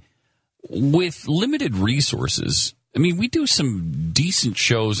 With limited resources, I mean, we do some decent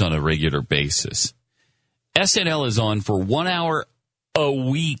shows on a regular basis. SNL is on for 1 hour a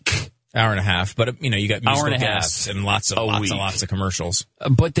week. Hour and a half, but you got musical guests and lots of commercials.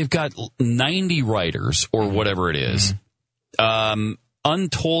 But they've got 90 writers or whatever it is,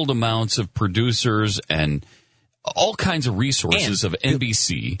 untold amounts of producers and all kinds of resources of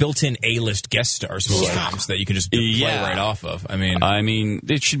NBC, built-in A-list guest stars most times that you can just play right off of. I mean,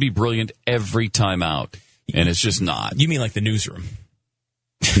 it should be brilliant every time out, and it's just not. You mean like The Newsroom?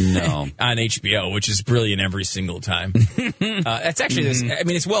 No. On HBO, which is brilliant every single time. That's actually this. I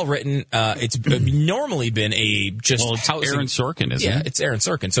mean, it's well written. It's normally been housing. Aaron Sorkin, isn't it? Yeah, it's Aaron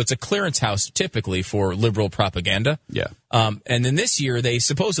Sorkin. So it's a clearance house typically for liberal propaganda. Yeah. And then this year they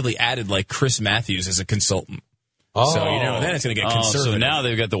supposedly added like Chris Matthews as a consultant. Oh. So, then it's going to get conservative. So now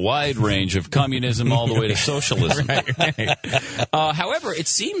they've got the wide range of communism all the way to socialism. Right. However, it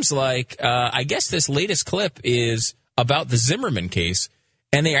seems like, I guess this latest clip is about the Zimmerman case.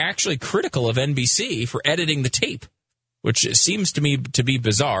 And they're actually critical of NBC for editing the tape, which seems to me to be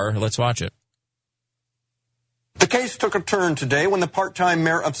bizarre. Let's watch it. The case took a turn today when the part-time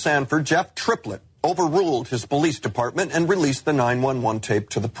mayor of Sanford, Jeff Triplett, overruled his police department and released the 911 tape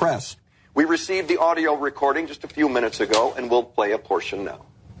to the press. We received the audio recording just a few minutes ago, and we'll play a portion now.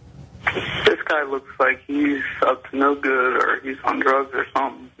 This guy looks like he's up to no good, or he's on drugs or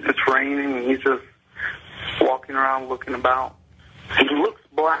something. It's raining, and he's just walking around looking about. He looks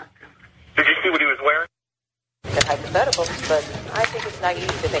black. Did you see what he was wearing? It's hypothetical, but I think it's naive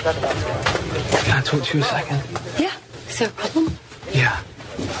to think otherwise. Can I talk to you a second? Yeah. Is there a problem? Yeah.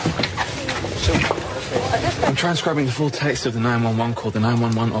 I'm transcribing the full text of the 911 call. The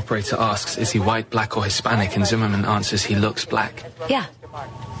 911 operator asks, is he white, black, or Hispanic? And Zimmerman answers, he looks black. Yeah.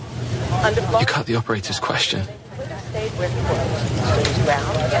 You cut the operator's question.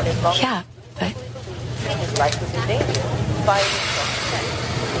 Yeah, but... His life was in danger.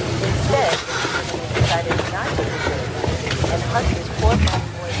 Instead, he decided not to and hunt his poor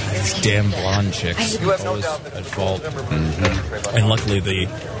boy. These damn blonde chicks. You have no doubt at fault. Mm-hmm. And luckily the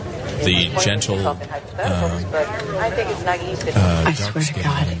the gentle. I think it's naive to I swear to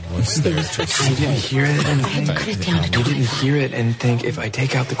God, it was for time. You didn't hear it and think. You didn't hear it and think, if I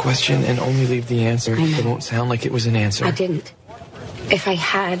take out the question and only leave the answer, it won't sound like it was an answer. I didn't. If I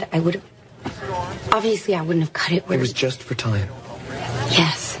had, I would have. Obviously, I wouldn't have cut it. It was just for time.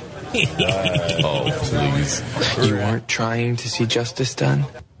 Yes. Oh, please. You weren't trying to see justice done?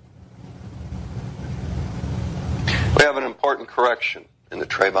 We have an important correction in the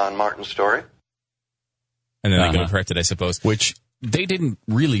Trayvon Martin story. And then they go correct it, I suppose. Which they didn't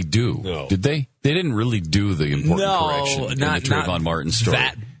really do, did they? They didn't really do the important correction in the Trayvon Martin story.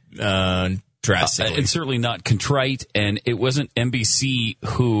 That drastically. And certainly not contrite, and it wasn't NBC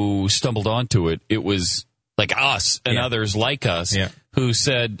who stumbled onto it. It was like us and others like us who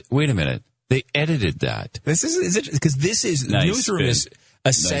said, wait a minute, they edited that. This is it, because this is newsroom is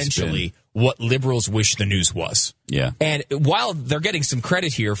essentially what liberals wish the news was. Yeah. And while they're getting some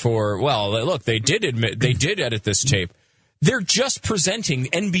credit here for, well, look, they did edit this tape. They're just presenting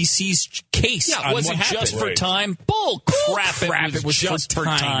NBC's case on was what it happened. Just for time? Bull crap. It was just for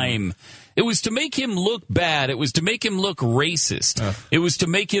time. It was to make him look bad. It was to make him look racist. It was to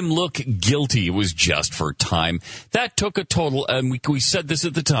make him look guilty. It was just for time. That took a total, and we said this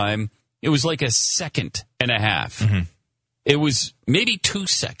at the time, it was like a second and a half. Mm-hmm. It was maybe 2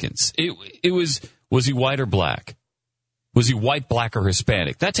 seconds. It was he white or black? Was he white, black, or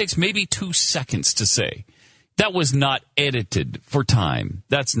Hispanic? That takes maybe 2 seconds to say. That was not edited for time.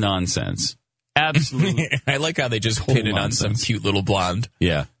 That's nonsense. Absolutely. I like how they just pin it on some cute little blonde.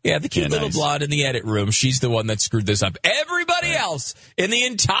 Yeah. Yeah, the cute little blonde in the edit room. She's the one that screwed this up. Everybody else in the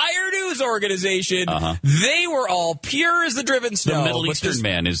entire news organization, they were all pure as the driven snow. The Middle Eastern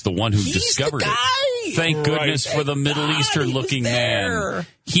man is the one who discovered it. Thank goodness for the Middle Eastern looking man.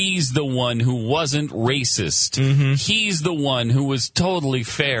 He's the one who wasn't racist. Mm-hmm. He's the one who was totally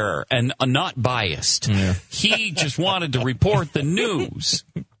fair and not biased. Yeah. He just wanted to report the news.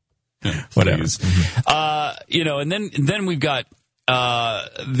 Whatever. And then we've got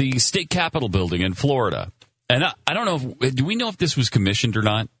the state capitol building in Florida. And I don't know, do we know if this was commissioned or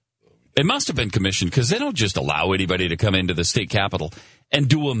not? It must have been commissioned because they don't just allow anybody to come into the state capitol and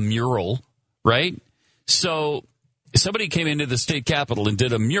do a mural, right? So somebody came into the state capitol and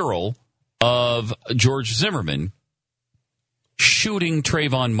did a mural of George Zimmerman shooting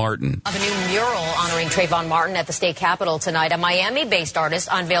Trayvon Martin. Of a new mural honoring Trayvon Martin at the state capitol tonight, a Miami-based artist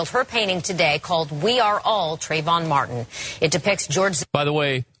unveiled her painting today called We Are All Trayvon Martin. It depicts George... By the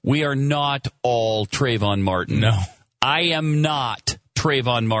way, we are not all Trayvon Martin. No. I am not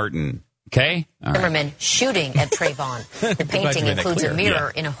Trayvon Martin. Okay? Zimmerman shooting at Trayvon. The painting includes a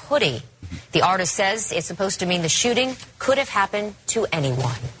mirror in a hoodie. The artist says it's supposed to mean the shooting could have happened to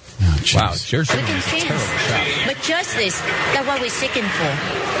anyone. Oh, wow, George Zimmerman's a terrible shot. But justice, that's what we're seeking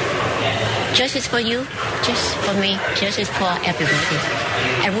for. Justice for you, justice for me, justice for everybody.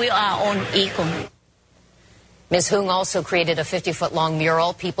 And we are all equal. Ms. Hung also created a 50-foot-long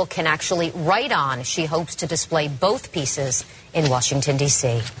mural people can actually write on. She hopes to display both pieces in Washington,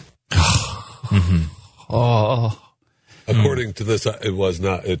 D.C. According to this, it was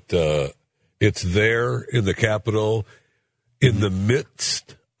not. It's there in the Capitol in the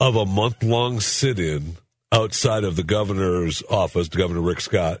midst of a month-long sit-in outside of the governor's office, Governor Rick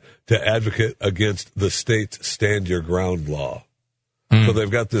Scott, to advocate against the state's Stand Your Ground law. So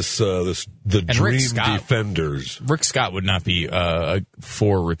they've got the Dream Defenders. Rick Scott would not be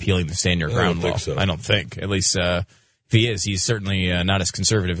for repealing the Stand Your Ground law. So. I don't think. At least if he is, he's certainly not as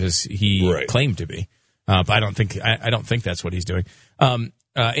conservative as he claimed to be. But I don't think that's what he's doing.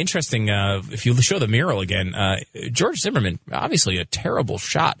 Interesting. If you show the mural again, George Zimmerman, obviously a terrible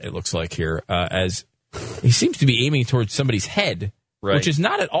shot. It looks like here, as he seems to be aiming towards somebody's head. Right. Which is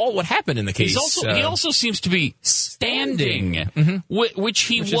not at all what happened in the case. He also seems to be standing, which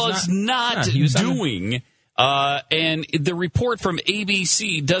he was not doing. And the report from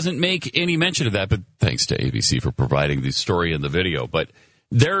ABC doesn't make any mention of that. But thanks to ABC for providing the story and the video. But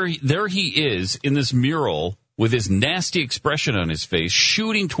there he is in this mural with his nasty expression on his face,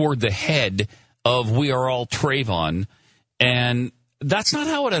 shooting toward the head of We Are All Trayvon. And that's not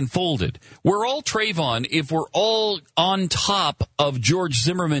how it unfolded. We're all Trayvon if we're all on top of George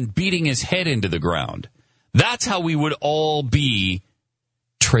Zimmerman beating his head into the ground. That's how we would all be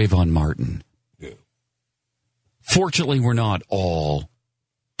Trayvon Martin. Yeah. Fortunately, we're not all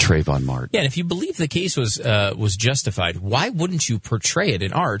Trayvon Martin. Yeah, and if you believe the case was justified, why wouldn't you portray it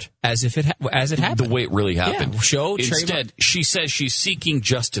in art as if it happened? The way it really happened. Yeah, show Instead, Trayvon. She says she's seeking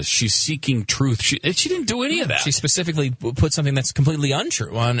justice. She's seeking truth. She didn't do any of that. She specifically put something that's completely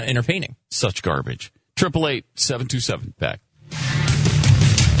untrue in her painting. Such garbage. 888-727 back.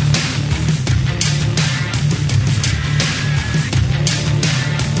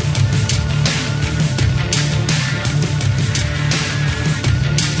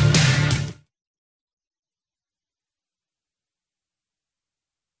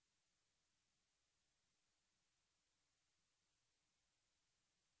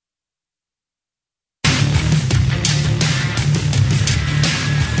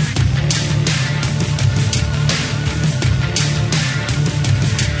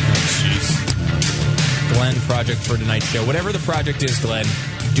 behind the project for tonight's show. Whatever the project is, Glenn,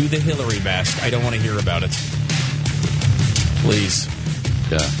 do the Hillary mask. I don't want to hear about it. Please.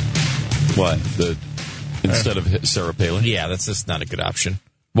 Yeah. What? Instead of Sarah Palin? Yeah, that's just not a good option.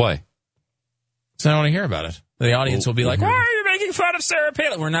 Why? So I don't want to hear about it. The audience will be like, why are you making fun of Sarah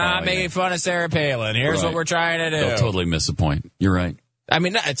Palin? We're not making fun of Sarah Palin. Here's what we're trying to do. They'll totally miss the point. You're right. I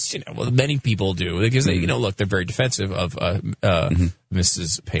mean, it's, many people do because they, look, they're very defensive of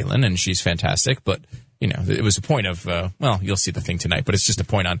Mrs. Palin, and she's fantastic. But, it was a point of, you'll see the thing tonight, but it's just a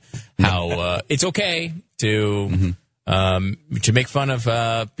point on how it's okay to make fun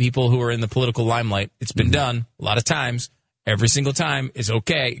of people who are in the political limelight. It's been done a lot of times. Every single time is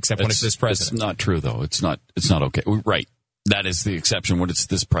okay, except when it's this president. It's not true, though. It's not okay. Right. That is the exception when it's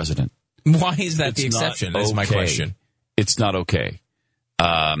this president. Why is that the exception? That's my question. It's not okay.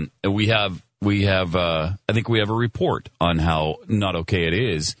 We have. I think we have a report on how not okay it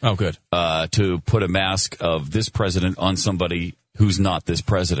is. Oh, good. To put a mask of this president on somebody who's not this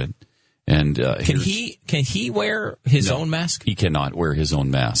president. And can he wear his own mask? He cannot wear his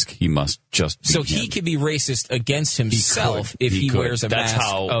own mask. He must just be so he could be racist against himself if he wears a mask.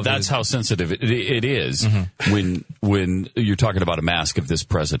 That's how sensitive it is when you're talking about a mask of this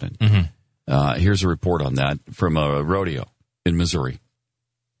president. Here's a report on that from a rodeo in Missouri.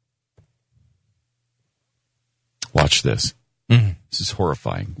 Watch this. This is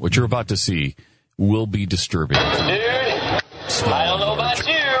horrifying. What you're about to see will be disturbing. Dude, I don't know about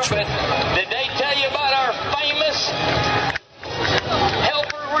you, but did they tell you about our famous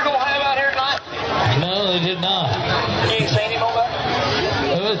helper we're going to have out here tonight? No, they did not. You ain't seen him over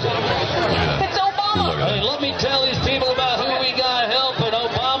there? Who is it? It's Obama. Hey, let me tell these people about who we got helping.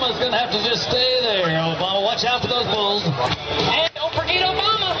 Obama's going to have to just stay there. Obama, watch out for those bulls. And don't forget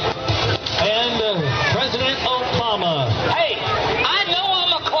Obama. And President Obama. Hey, I know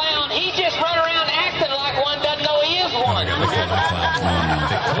I'm a clown. He just run around acting like one doesn't know he is one.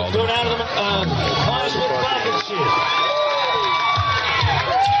 Let's go down to the Congressman Blankenship.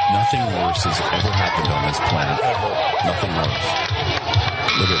 Nothing worse has ever happened on this planet. Ever. Nothing worse.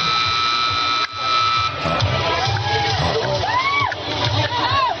 Look at.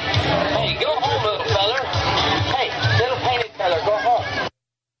 Hey, go home, little feller. Hey, little painted feller, go home.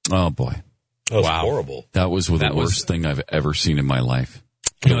 Oh boy. That was horrible. That was the worst thing I've ever seen in my life.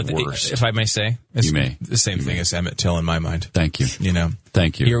 Worst. If I may say, you may. The same thing as Emmett Till in my mind. Thank you.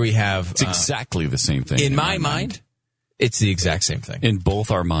 Thank you. Here we have. It's exactly the same thing. In my mind, it's the exact same thing. In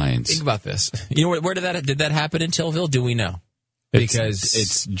both our minds. Think about this. Where did that happen in Tillville? Do we know? Because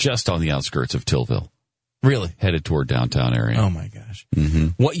it's just on the outskirts of Tillville. Really? Headed toward downtown area. Oh my gosh.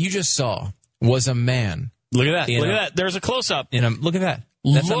 What you just saw was a man. Look at that. Look at that. There's a close-up. Look at that.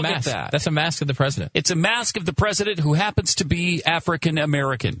 That's Look a mask. at that. That's a mask of the president. It's a mask of the president who happens to be African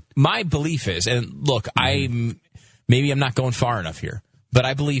American. My belief is, and look, maybe I'm not going far enough here, but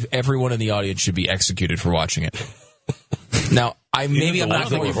I believe everyone in the audience should be executed for watching it. Now, I'm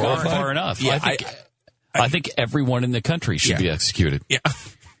not going far enough. Yeah, I think everyone in the country should be executed. Yeah.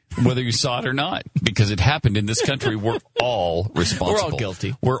 Whether you saw it or not, because it happened in this country. We're all responsible. We're all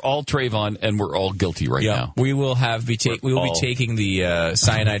guilty. We're all Trayvon, and we're all guilty right now. We will be taking the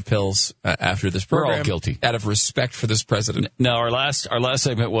cyanide pills after this program. We're all guilty out of respect for this president. No, our last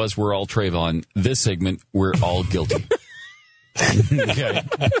segment was we're all Trayvon. This segment, we're all guilty. Okay.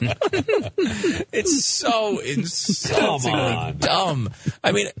 It's so insultingly dumb.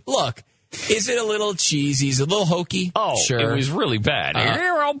 I mean, look. Is it a little cheesy? Is it a little hokey? Oh, sure. It was really bad. Here's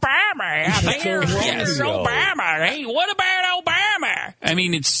Obama. Here's Obama. Hey, what about Obama? I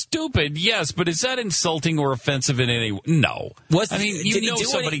mean, it's stupid, yes, but is that insulting or offensive in any way? No.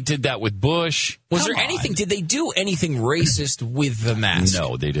 Somebody did that with Bush. Was there anything? Did they do anything racist with the mask?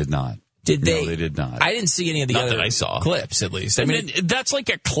 No, they did not. Did they? No, they did not. I didn't see any of the other that I saw. clips, at least. I mean, that's like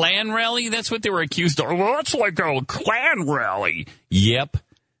a Klan rally? That's what they were accused of. Well, that's like a Klan rally. Yep.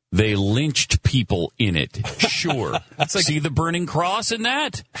 They lynched people in it. Sure. See the burning cross in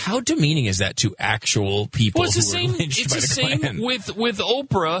that? How demeaning is that to actual people? Well, it's the same. It's the same with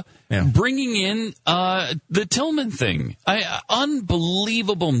Oprah bringing in the Tillman thing.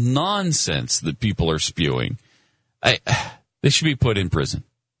 Unbelievable nonsense that people are spewing. They should be put in prison.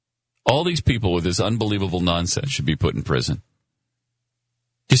 All these people with this unbelievable nonsense should be put in prison.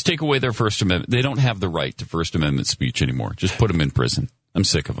 Just take away their First Amendment. They don't have the right to First Amendment speech anymore. Just put them in prison. I'm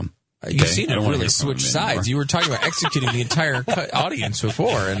sick of them. You've seen it really switch sides. You were talking about executing the entire audience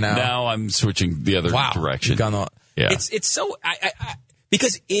before, and now I'm switching the other direction. It's so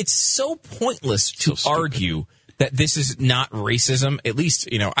because it's so pointless to argue that this is not racism. At least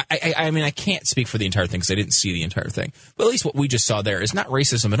I mean I can't speak for the entire thing because I didn't see the entire thing, but at least what we just saw there is not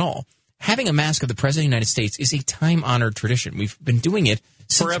racism at all. having a mask of the President of the United States is a time-honored tradition. We've been doing it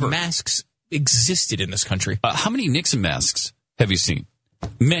since Forever. masks existed in this country. How many Nixon masks have you seen?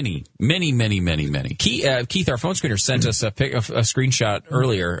 Many. Keith, our phone screener, sent us a screenshot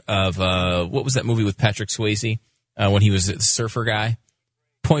earlier of what was that movie with Patrick Swayze when he was the surfer guy?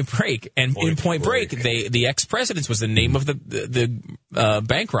 Point Break. And in Point Break, the ex-presidents was the name of the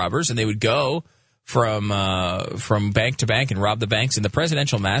bank robbers, and they would go from bank to bank and rob the banks in the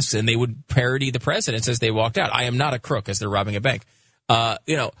presidential masks, and they would parody the presidents as they walked out. I am not a crook as they're robbing a bank.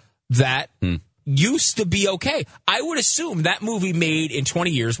 That used to be okay. I would assume that movie made in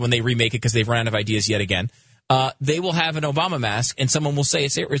 20 years when they remake it because they've run out of ideas yet again, they will have an Obama mask and someone will say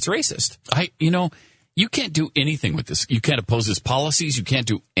it's racist. You can't do anything with this. You can't oppose his policies. You can't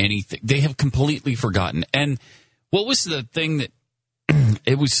do anything. They have completely forgotten. And what was the thing that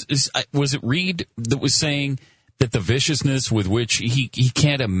was it Reed that was saying that the viciousness with which he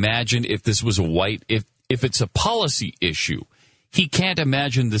can't imagine if this was if it's a policy issue, he can't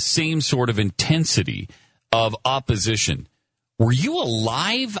imagine the same sort of intensity of opposition. Were you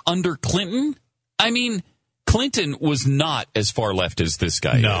alive under Clinton? I mean, Clinton was not as far left as this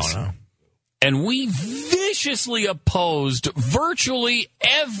guy is. No. And we viciously opposed virtually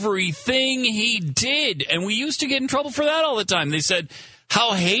everything he did. And we used to get in trouble for that all the time. They said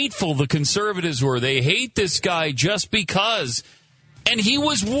how hateful the conservatives were. They hate this guy just because. And he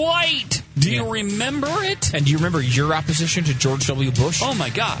was white. Do you remember it? And do you remember your opposition to George W. Bush? Oh,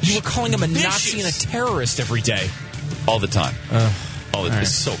 my gosh. You were calling him a Nazi and a terrorist every day. All the time.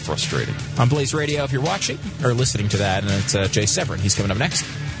 It's so frustrating. On Blaze Radio, if you're watching or listening to that, and it's Jay Severin. He's coming up next.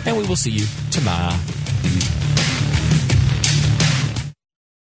 And we will see you tomorrow.